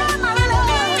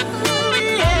love.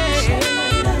 Yeah.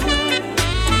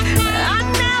 I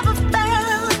never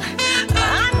felt,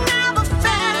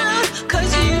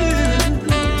 'cause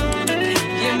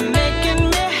you're making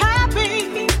me happy.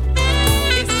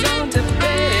 It's on to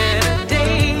better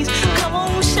days. Come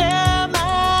on, share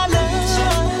my love.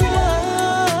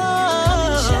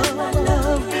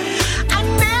 I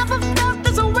never felt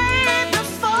this way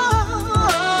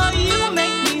before. You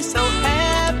make me so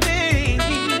happy.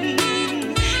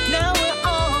 Now we're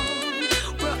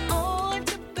on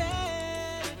to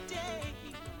better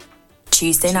days.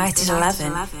 Tuesday night at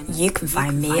 11, you can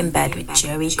find me in bed with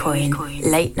Joey Coyne,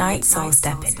 late night soul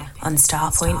stepping on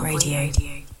Starpoint Radio.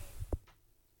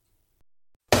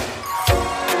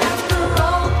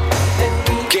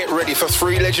 Get ready for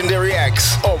 3 legendary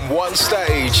acts on one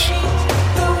stage.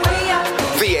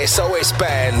 The SOS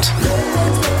Band.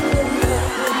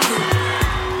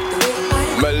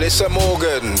 Melissa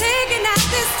Morgan.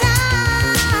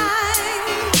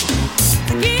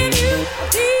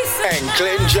 And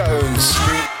Glenn Jones.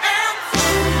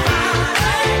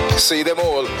 See them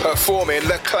all performing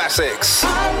the classics.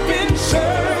 I've been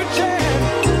searching.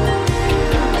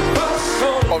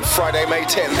 On Friday, May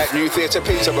 10th at New Theatre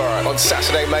Peterborough. On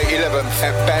Saturday, May 11th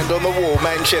at Band on the Wall,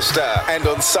 Manchester. And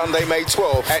on Sunday, May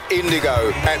 12th at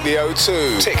Indigo at the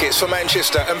O2. Tickets for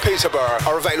Manchester and Peterborough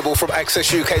are available from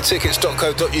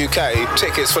accessukktickets.co.uk.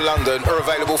 Tickets for London are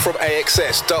available from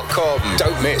axs.com.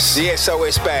 Don't miss the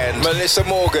SOS Band, Melissa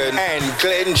Morgan and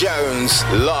Glenn Jones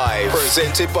live.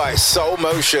 Presented by Soul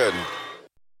Motion.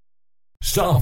 Stop.